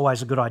it's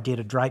always a good idea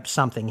to drape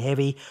something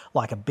heavy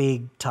like a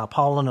big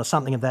tarpaulin or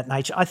something of that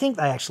nature. I think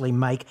they actually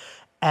make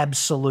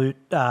absolute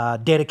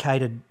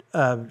dedicated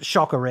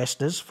shock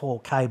arresters for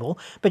cable,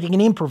 but you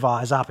can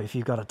improvise up if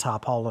you've got a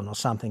tarpaulin or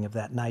something of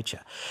that nature.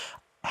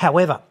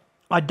 However,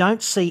 I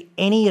don't see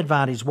any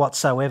advantage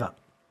whatsoever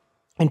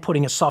in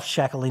putting a soft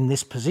shackle in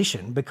this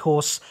position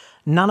because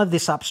none of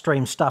this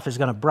upstream stuff is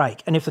going to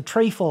break. And if the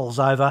tree falls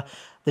over,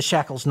 the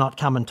shackle's not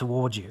coming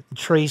towards you. The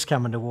tree's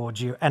coming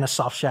towards you, and a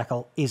soft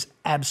shackle is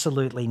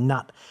absolutely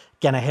not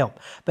going to help.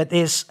 But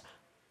there's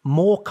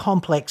more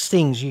complex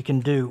things you can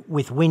do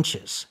with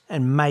winches,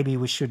 and maybe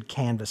we should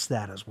canvass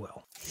that as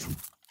well.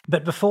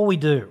 But before we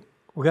do,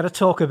 We've got to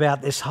talk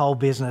about this whole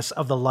business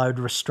of the load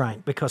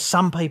restraint, because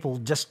some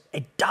people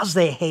it does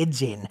their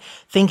heads in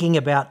thinking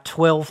about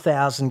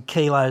 12,000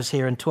 kilos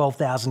here and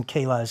 12,000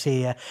 kilos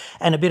here,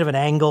 and a bit of an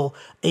angle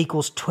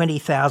equals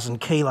 20,000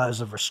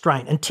 kilos of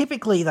restraint. And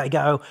typically they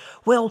go,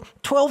 well,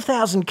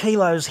 12,000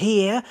 kilos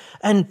here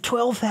and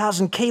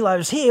 12,000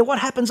 kilos here, what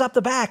happens up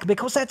the back?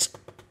 Because that's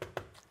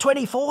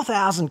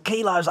 24,000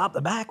 kilos up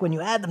the back when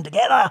you add them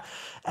together.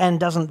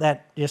 And doesn't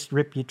that just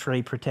rip your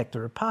tree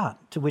protector apart?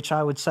 To which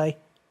I would say,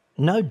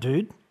 no,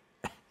 dude,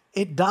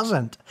 it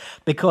doesn't,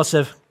 because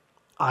of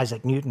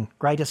Isaac Newton,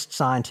 greatest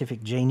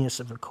scientific genius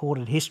of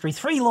recorded history,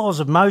 3 laws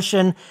of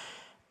motion.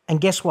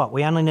 And guess what?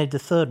 We only need the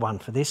third one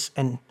for this.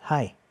 And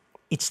hey,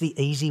 it's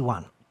the easy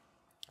one.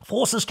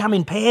 Forces come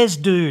in pairs,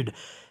 dude.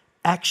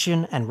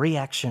 Action and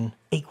reaction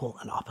equal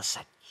and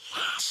opposite.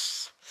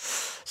 Yes.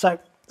 So,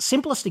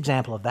 simplest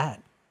example of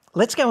that.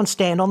 Let's go and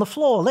stand on the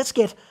floor. Let's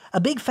get a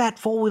big fat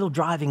 4-wheel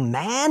driving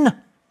man,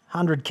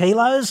 100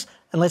 kilos,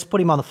 and let's put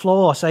him on the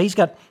floor. So he's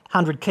got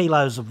 100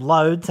 kilos of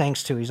load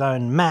thanks to his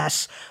own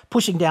mass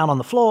pushing down on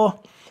the floor.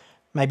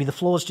 Maybe the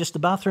floor's just the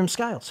bathroom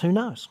scales. Who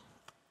knows?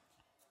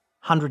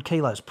 100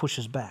 kilos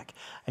pushes back.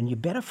 And you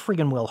better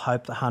friggin' well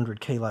hope the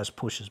 100 kilos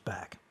pushes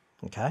back.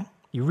 Okay?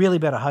 You really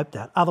better hope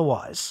that.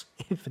 Otherwise,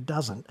 if it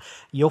doesn't,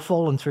 you're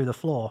falling through the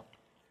floor.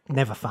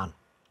 Never fun.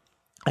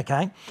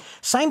 Okay?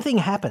 Same thing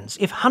happens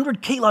if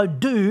 100 kilo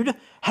dude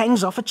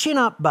hangs off a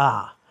chin-up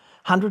bar.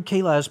 100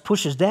 kilos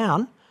pushes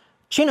down,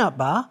 chin-up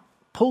bar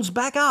pulls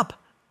back up.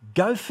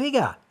 Go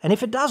figure. And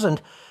if it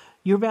doesn't,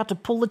 you're about to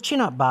pull the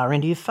chin-up bar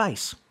into your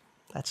face.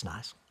 That's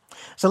nice.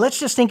 So let's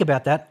just think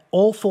about that.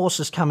 All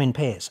forces come in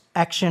pairs.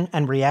 Action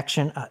and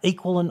reaction are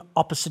equal and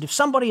opposite. If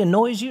somebody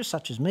annoys you,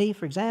 such as me,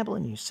 for example,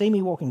 and you see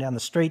me walking down the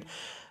street,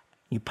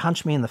 you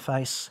punch me in the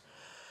face,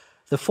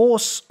 the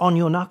force on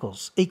your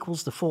knuckles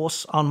equals the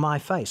force on my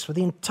face for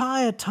the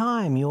entire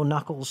time your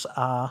knuckles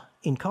are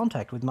in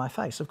contact with my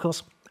face. Of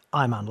course,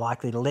 I'm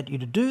unlikely to let you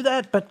to do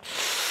that, but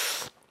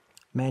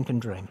man can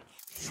dream.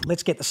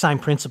 Let's get the same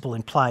principle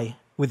in play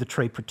with a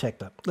tree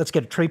protector. Let's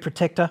get a tree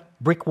protector,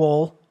 brick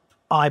wall,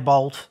 eye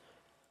bolt,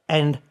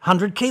 and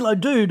 100 kilo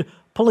dude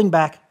pulling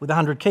back with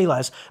 100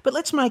 kilos. But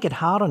let's make it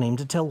hard on him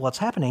to tell what's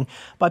happening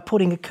by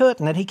putting a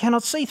curtain that he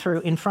cannot see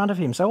through in front of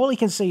him. So all he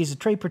can see is a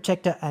tree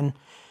protector and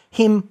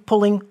him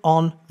pulling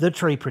on the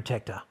tree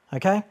protector,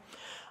 okay?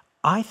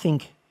 I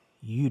think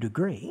you'd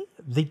agree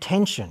the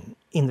tension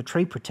in the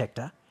tree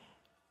protector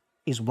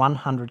is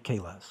 100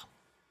 kilos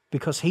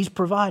because he's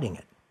providing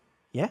it,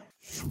 yeah?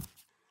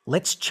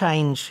 Let's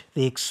change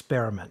the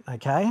experiment,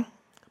 okay?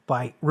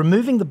 By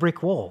removing the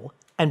brick wall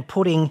and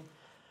putting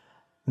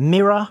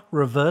mirror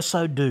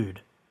reverso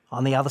dude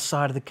on the other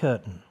side of the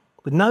curtain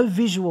with no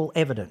visual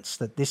evidence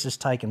that this has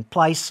taken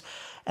place,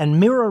 and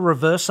mirror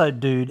reverso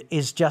dude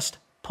is just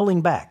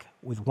pulling back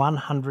with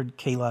 100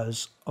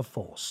 kilos of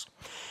force.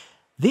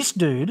 This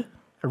dude,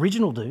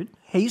 original dude,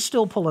 he's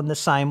still pulling the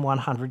same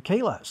 100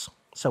 kilos.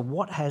 So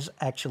what has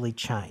actually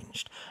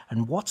changed?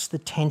 And what's the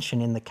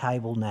tension in the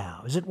cable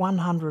now? Is it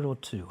 100 or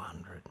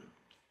 200?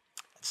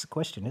 That's the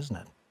question, isn't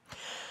it?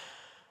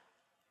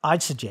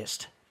 I'd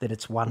suggest that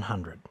it's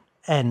 100.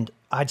 And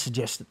I'd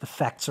suggest that the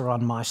facts are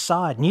on my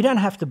side. And you don't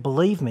have to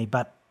believe me,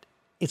 but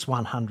it's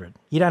 100.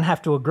 You don't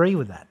have to agree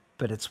with that,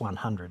 but it's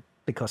 100.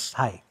 Because,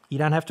 hey, you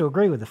don't have to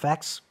agree with the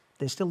facts.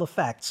 They're still the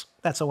facts.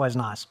 That's always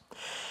nice.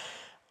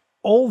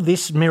 All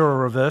this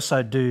mirror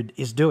reverso dude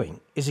is doing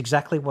is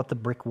exactly what the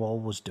brick wall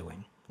was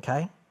doing,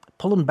 okay?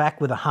 Pulling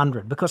back with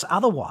 100, because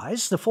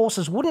otherwise the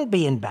forces wouldn't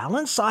be in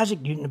balance.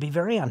 Isaac Newton would be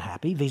very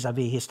unhappy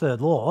vis-a-vis his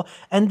third law,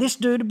 and this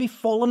dude would be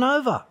fallen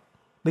over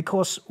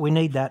because we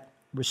need that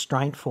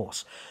restraint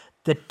force.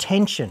 The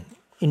tension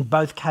in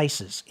both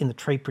cases in the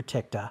tree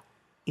protector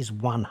is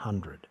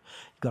 100.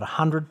 You've got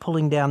 100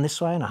 pulling down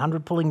this way and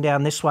 100 pulling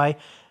down this way,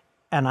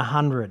 and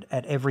 100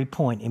 at every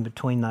point in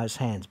between those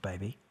hands,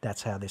 baby.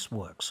 That's how this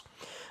works.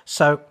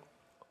 So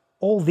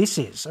all this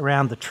is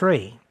around the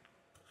tree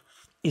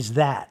is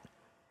that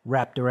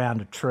wrapped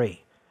around a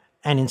tree.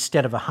 And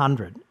instead of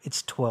 100,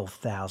 it's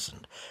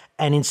 12,000.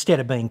 And instead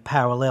of being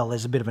parallel,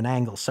 there's a bit of an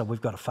angle, so we've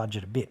got to fudge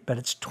it a bit, but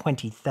it's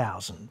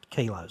 20,000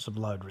 kilos of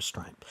load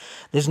restraint.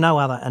 There's no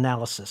other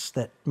analysis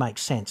that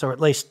makes sense, or at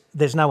least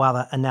there's no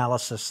other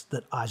analysis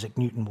that Isaac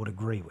Newton would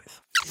agree with.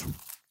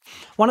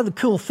 One of the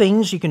cool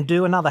things you can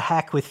do, another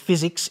hack with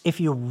physics, if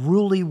you're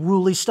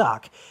really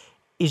stuck,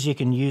 is you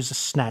can use a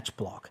snatch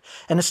block.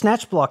 And a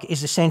snatch block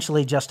is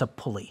essentially just a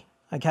pulley,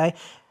 okay?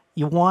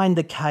 You wind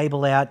the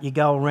cable out, you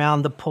go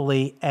around the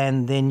pulley,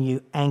 and then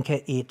you anchor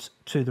it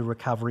to the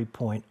recovery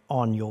point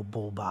on your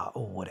bull bar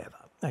or whatever,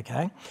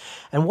 okay?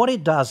 And what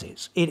it does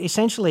is, it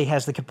essentially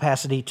has the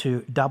capacity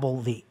to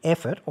double the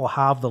effort or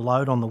halve the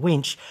load on the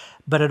winch,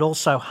 but it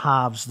also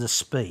halves the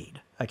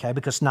speed, okay,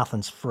 because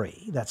nothing's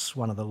free. That's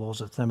one of the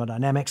laws of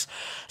thermodynamics.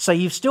 So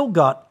you've still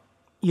got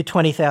your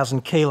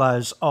 20,000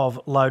 kilos of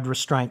load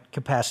restraint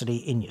capacity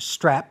in your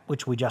strap,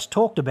 which we just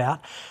talked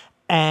about,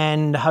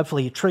 and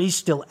hopefully your tree's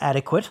still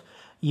adequate.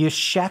 your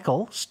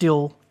shackle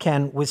still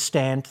can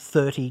withstand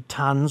 30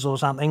 tonnes or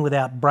something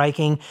without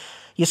breaking.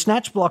 Your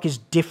snatch block is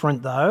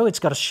different though. It's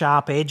got a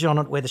sharp edge on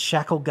it where the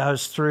shackle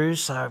goes through,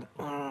 so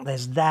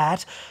there's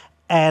that.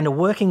 And a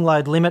working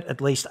load limit,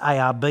 at least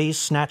ARB's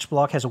snatch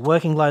block, has a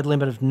working load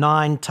limit of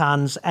 9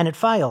 tonnes and it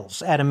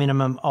fails at a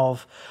minimum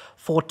of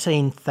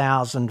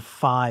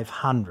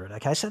 14,500.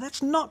 Okay, so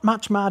that's not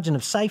much margin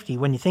of safety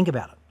when you think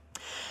about it.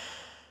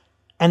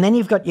 And then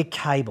you've got your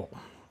cable.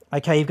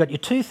 Okay, you've got your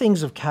two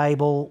things of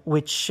cable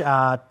which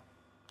are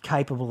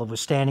capable of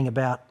withstanding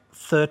about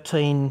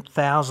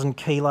 13,000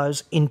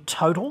 kilos in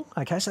total.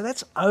 Okay, so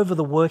that's over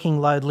the working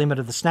load limit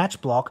of the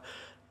snatch block,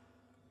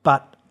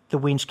 but the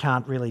winch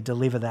can't really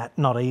deliver that,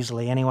 not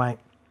easily anyway.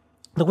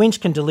 The winch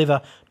can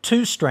deliver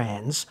 2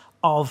 strands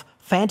of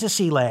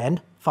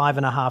Fantasyland,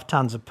 5.5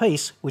 tonnes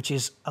apiece, which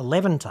is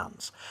 11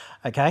 tonnes,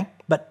 okay?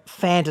 But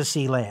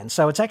Fantasyland.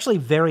 So it's actually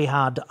very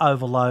hard to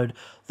overload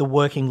the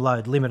working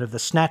load limit of the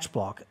snatch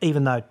block,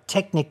 even though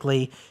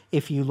technically,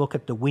 if you look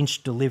at the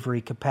winch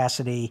delivery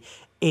capacity,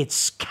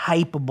 it's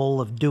capable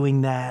of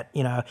doing that,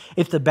 you know,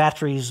 if the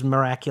battery's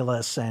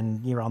miraculous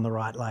and you're on the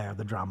right layer of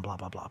the drum, blah,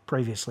 blah, blah,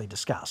 previously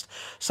discussed.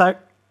 So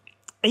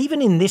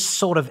even in this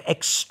sort of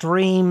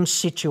extreme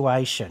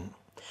situation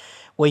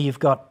where you've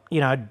got, you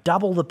know,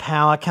 double the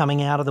power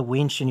coming out of the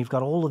winch and you've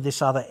got all of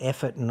this other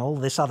effort and all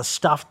this other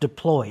stuff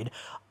deployed,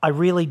 I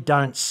really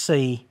don't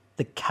see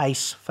the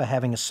case for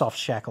having a soft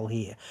shackle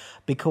here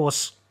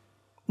because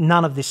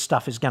none of this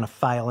stuff is going to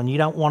fail and you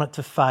don't want it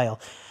to fail.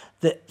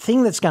 The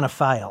thing that's going to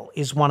fail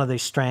is one of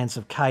these strands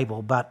of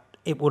cable, but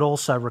it would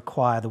also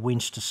require the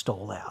winch to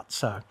stall out.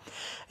 So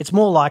it's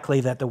more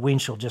likely that the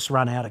winch will just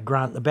run out of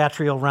grunt, the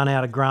battery will run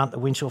out of grunt, the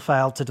winch will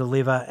fail to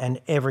deliver, and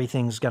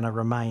everything's going to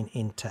remain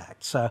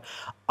intact. So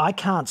I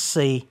can't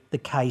see the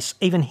case,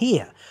 even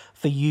here,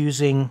 for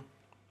using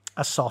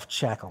a soft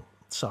shackle.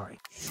 Sorry.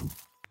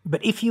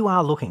 But if you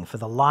are looking for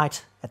the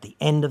light at the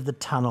end of the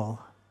tunnel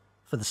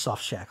for the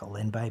soft shackle,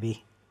 then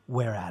baby,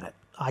 we're at it.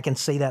 I can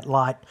see that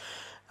light.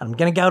 I'm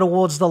going to go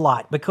towards the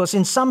light because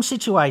in some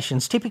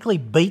situations, typically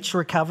beach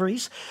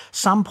recoveries,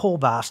 some poor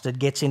bastard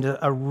gets into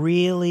a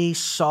really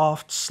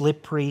soft,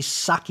 slippery,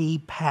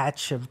 sucky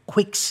patch of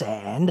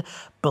quicksand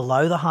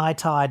below the high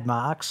tide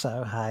mark.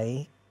 So,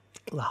 hey,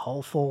 the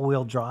whole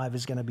four-wheel drive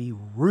is going to be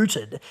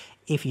rooted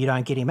if you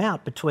don't get him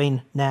out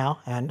between now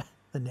and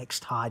the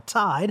next high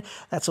tide.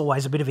 That's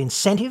always a bit of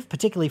incentive,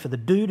 particularly for the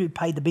dude who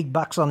paid the big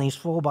bucks on these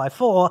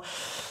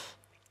 4x4.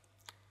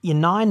 Your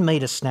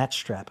 9-metre snatch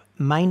strap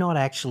may not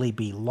actually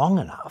be long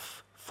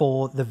enough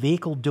for the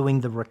vehicle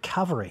doing the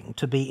recovering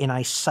to be in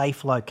a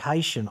safe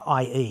location,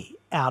 i.e.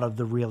 out of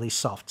the really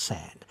soft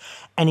sand.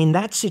 And in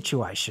that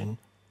situation,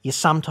 you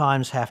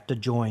sometimes have to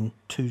join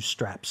 2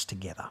 straps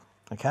together,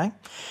 okay?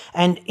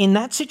 And in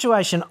that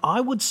situation,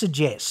 I would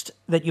suggest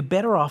that you're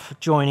better off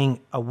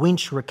joining a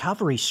winch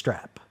recovery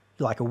strap,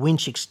 like a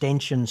winch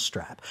extension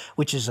strap,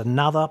 which is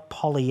another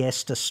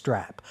polyester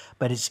strap,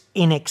 but it's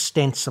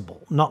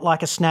inextensible, not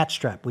like a snatch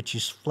strap, which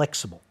is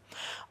flexible.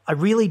 I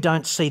really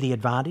don't see the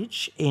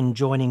advantage in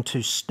joining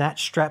 2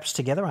 snatch straps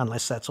together,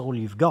 unless that's all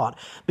you've got,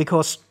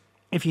 because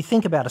if you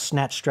think about a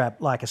snatch strap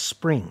like a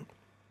spring,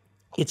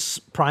 its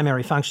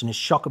primary function is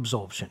shock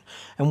absorption.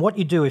 And what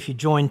you do if you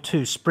join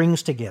 2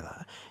 springs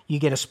together, you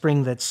get a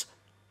spring that's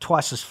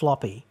twice as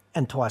floppy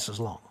and twice as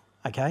long,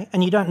 okay?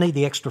 And you don't need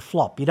the extra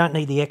flop. You don't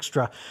need the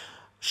extra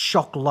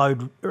shock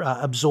load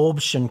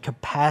absorption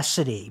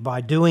capacity by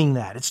doing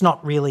that. It's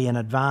not really an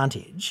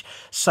advantage.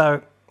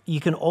 So you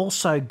can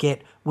also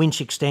get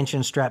winch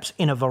extension straps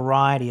in a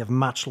variety of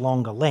much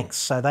longer lengths.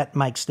 So that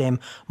makes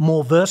them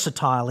more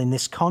versatile in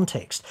this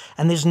context.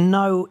 And there's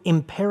no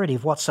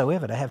imperative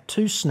whatsoever to have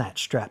 2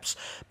 snatch straps,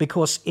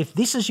 because if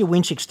this is your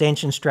winch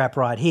extension strap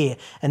right here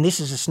and this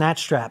is a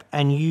snatch strap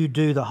and you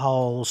do the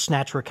whole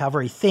snatch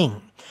recovery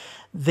thing,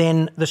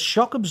 then the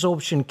shock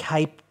absorption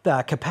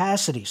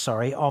capacity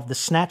of the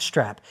snatch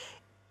strap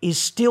is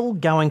still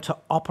going to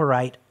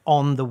operate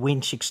on the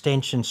winch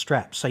extension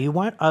strap. So you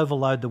won't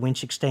overload the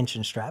winch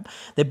extension strap.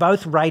 They're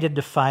both rated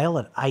to fail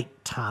at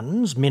 8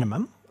 tonnes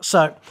minimum.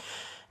 So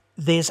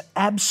there's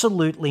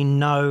absolutely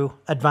no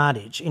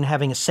advantage in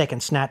having a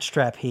second snatch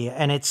strap here,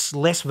 and it's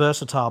less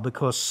versatile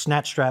because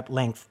snatch strap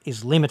length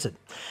is limited.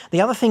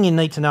 The other thing you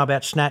need to know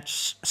about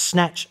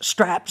snatch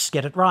straps,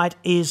 get it right,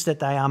 is that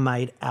they are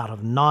made out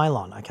of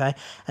nylon, okay?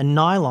 And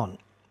nylon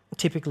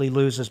typically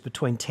loses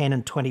between 10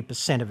 and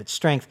 20% of its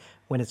strength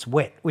when it's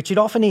wet, which it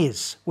often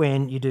is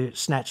when you do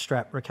snatch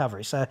strap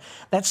recovery. So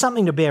that's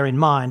something to bear in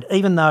mind,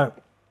 even though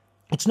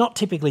it's not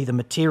typically the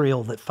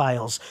material that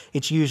fails,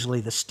 it's usually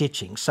the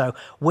stitching. So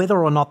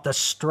whether or not the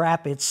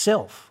strap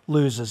itself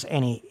loses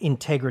any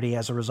integrity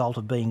as a result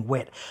of being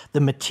wet,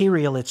 the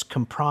material it's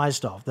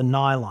comprised of, the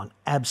nylon,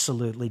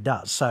 absolutely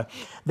does. So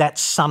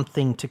that's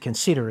something to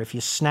consider. If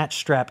your snatch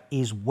strap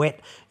is wet,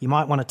 you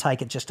might want to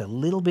take it just a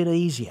little bit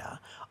easier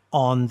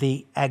on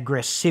the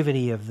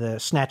aggressivity of the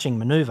snatching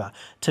manoeuvre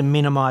to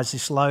minimise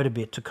this load a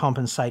bit to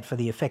compensate for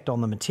the effect on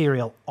the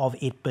material of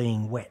it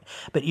being wet.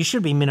 But you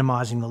should be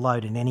minimising the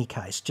load in any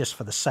case, just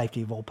for the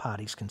safety of all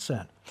parties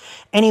concerned.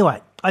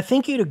 Anyway, I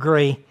think you'd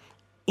agree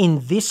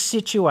in this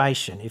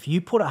situation, if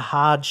you put a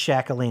hard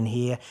shackle in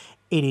here,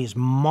 it is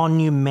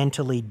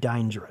monumentally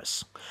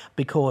dangerous,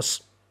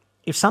 because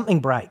if something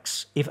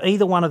breaks, if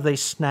either one of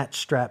these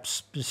snatch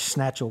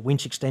or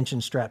winch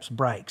extension straps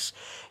breaks,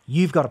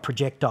 you've got a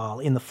projectile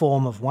in the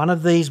form of one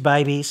of these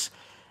babies,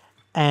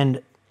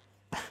 and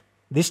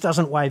this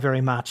doesn't weigh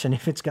very much, and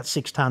if it's got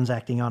 6 tonnes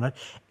acting on it,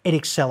 it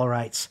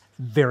accelerates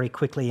very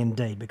quickly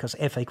indeed, because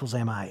F equals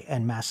ma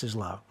and mass is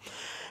low.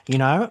 You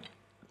know?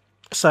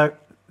 So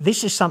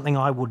this is something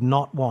I would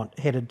not want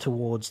headed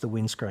towards the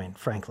windscreen,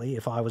 frankly.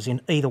 If I was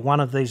in either one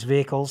of these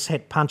vehicles,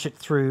 punch it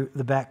through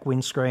the back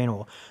windscreen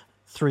or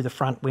through the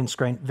front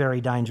windscreen, very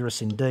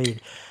dangerous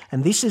indeed.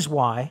 And this is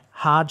why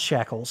hard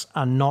shackles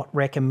are not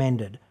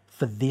recommended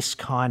for this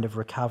kind of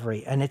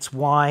recovery. And it's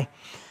why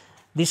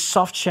this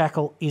soft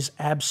shackle is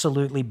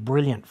absolutely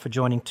brilliant for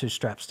joining 2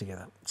 straps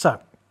together.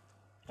 So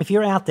if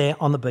you're out there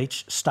on the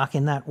beach stuck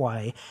in that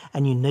way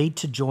and you need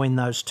to join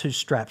those 2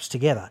 straps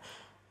together,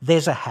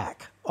 there's a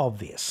hack,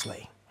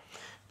 obviously.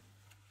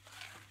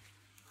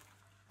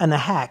 And the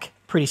hack,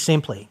 pretty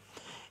simply,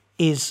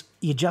 is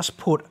you just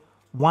put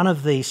one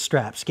of these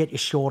straps, get your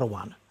shorter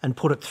one, and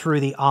put it through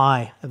the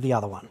eye of the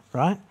other one,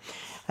 right?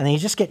 And then you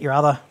just get your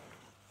other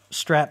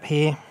strap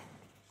here,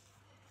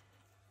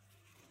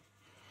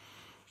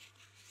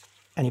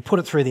 and you put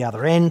it through the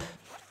other end,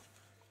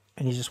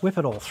 and you just whip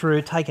it all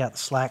through, take out the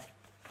slack.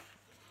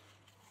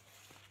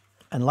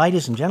 And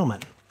ladies and gentlemen,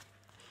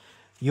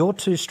 your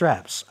 2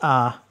 straps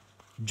are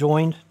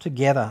joined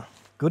together,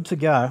 good to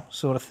go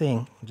sort of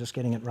thing. I'm just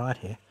getting it right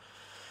here.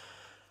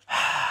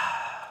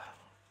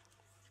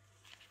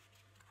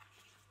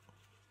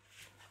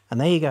 And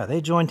there you go,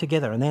 they're joined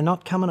together and they're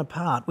not coming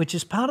apart, which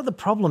is part of the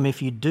problem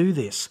if you do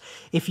this.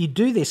 If you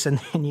do this and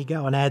then you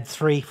go and add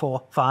 3,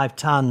 4, 5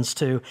 tonnes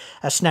to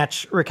a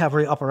snatch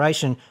recovery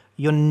operation,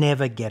 you're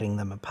never getting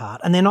them apart.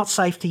 And they're not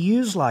safe to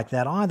use like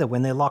that either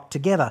when they're locked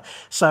together.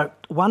 So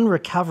one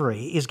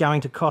recovery is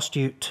going to cost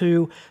you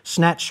 2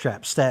 snatch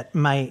straps that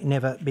may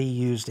never be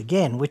used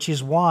again, which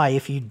is why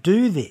if you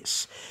do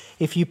this,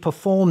 if you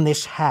perform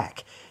this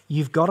hack,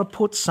 you've got to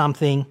put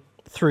something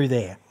through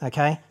there,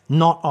 okay?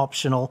 Not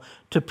optional,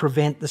 to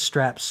prevent the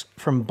straps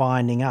from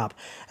binding up.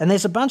 And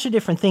there's a bunch of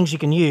different things you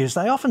can use.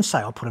 They often say,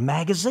 I'll put a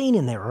magazine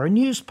in there or a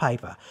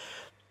newspaper.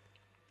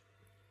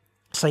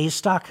 So you're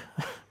stuck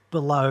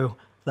below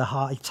the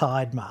high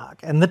tide mark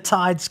and the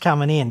tide's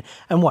coming in.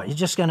 And what, you're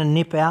just going to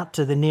nip out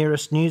to the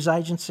nearest news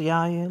agency,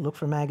 are you? Look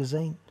for a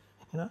magazine?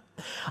 You know?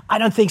 I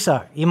don't think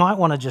so. You might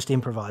want to just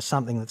improvise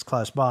something that's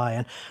close by.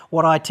 And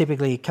what I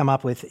typically come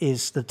up with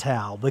is the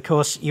towel,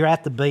 because you're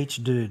at the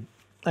beach, dude.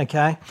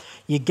 Okay,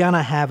 you're going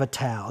to have a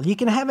towel. You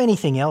can have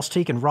anything else too.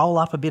 You can roll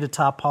up a bit of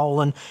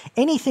tarpaulin,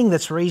 anything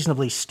that's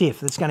reasonably stiff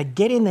that's going to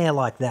get in there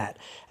like that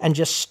and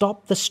just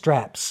stop the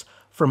straps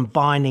from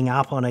binding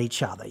up on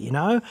each other, you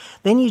know?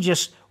 Then you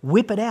just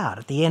whip it out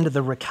at the end of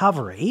the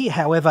recovery,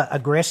 however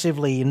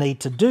aggressively you need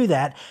to do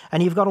that,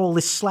 and you've got all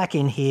this slack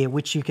in here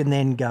which you can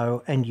then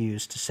go and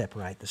use to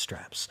separate the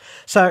straps.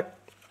 So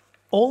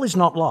all is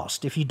not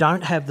lost if you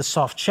don't have the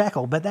soft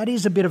shackle, but that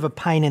is a bit of a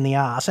pain in the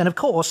ass. And of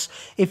course,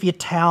 if your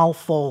towel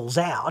falls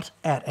out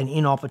at an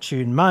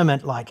inopportune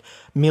moment, like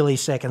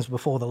milliseconds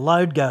before the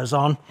load goes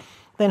on,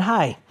 then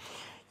hey,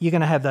 you're going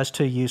to have those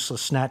 2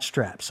 useless snatch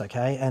straps,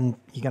 okay? And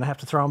you're going to have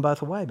to throw them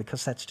both away,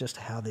 because that's just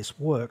how this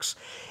works.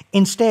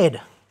 Instead,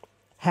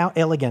 how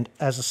elegant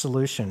as a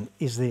solution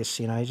is this?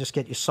 You know, you just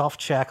get your soft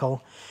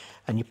shackle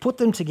and you put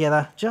them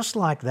together just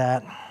like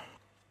that.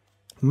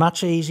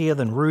 Much easier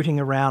than rooting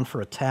around for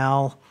a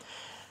towel.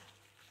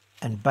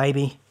 And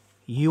baby,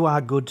 you are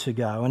good to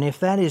go. And if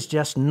that is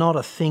just not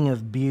a thing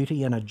of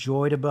beauty and a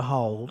joy to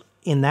behold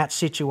in that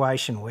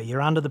situation where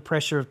you're under the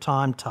pressure of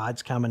time,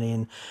 tide's coming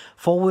in,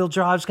 4-wheel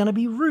drive's going to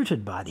be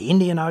routed by the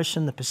Indian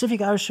Ocean, the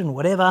Pacific Ocean,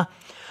 whatever,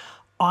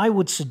 I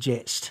would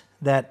suggest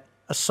that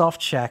a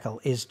soft shackle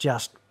is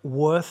just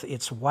worth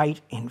its weight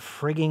in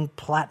frigging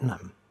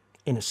platinum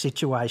in a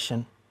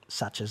situation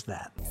such as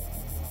that.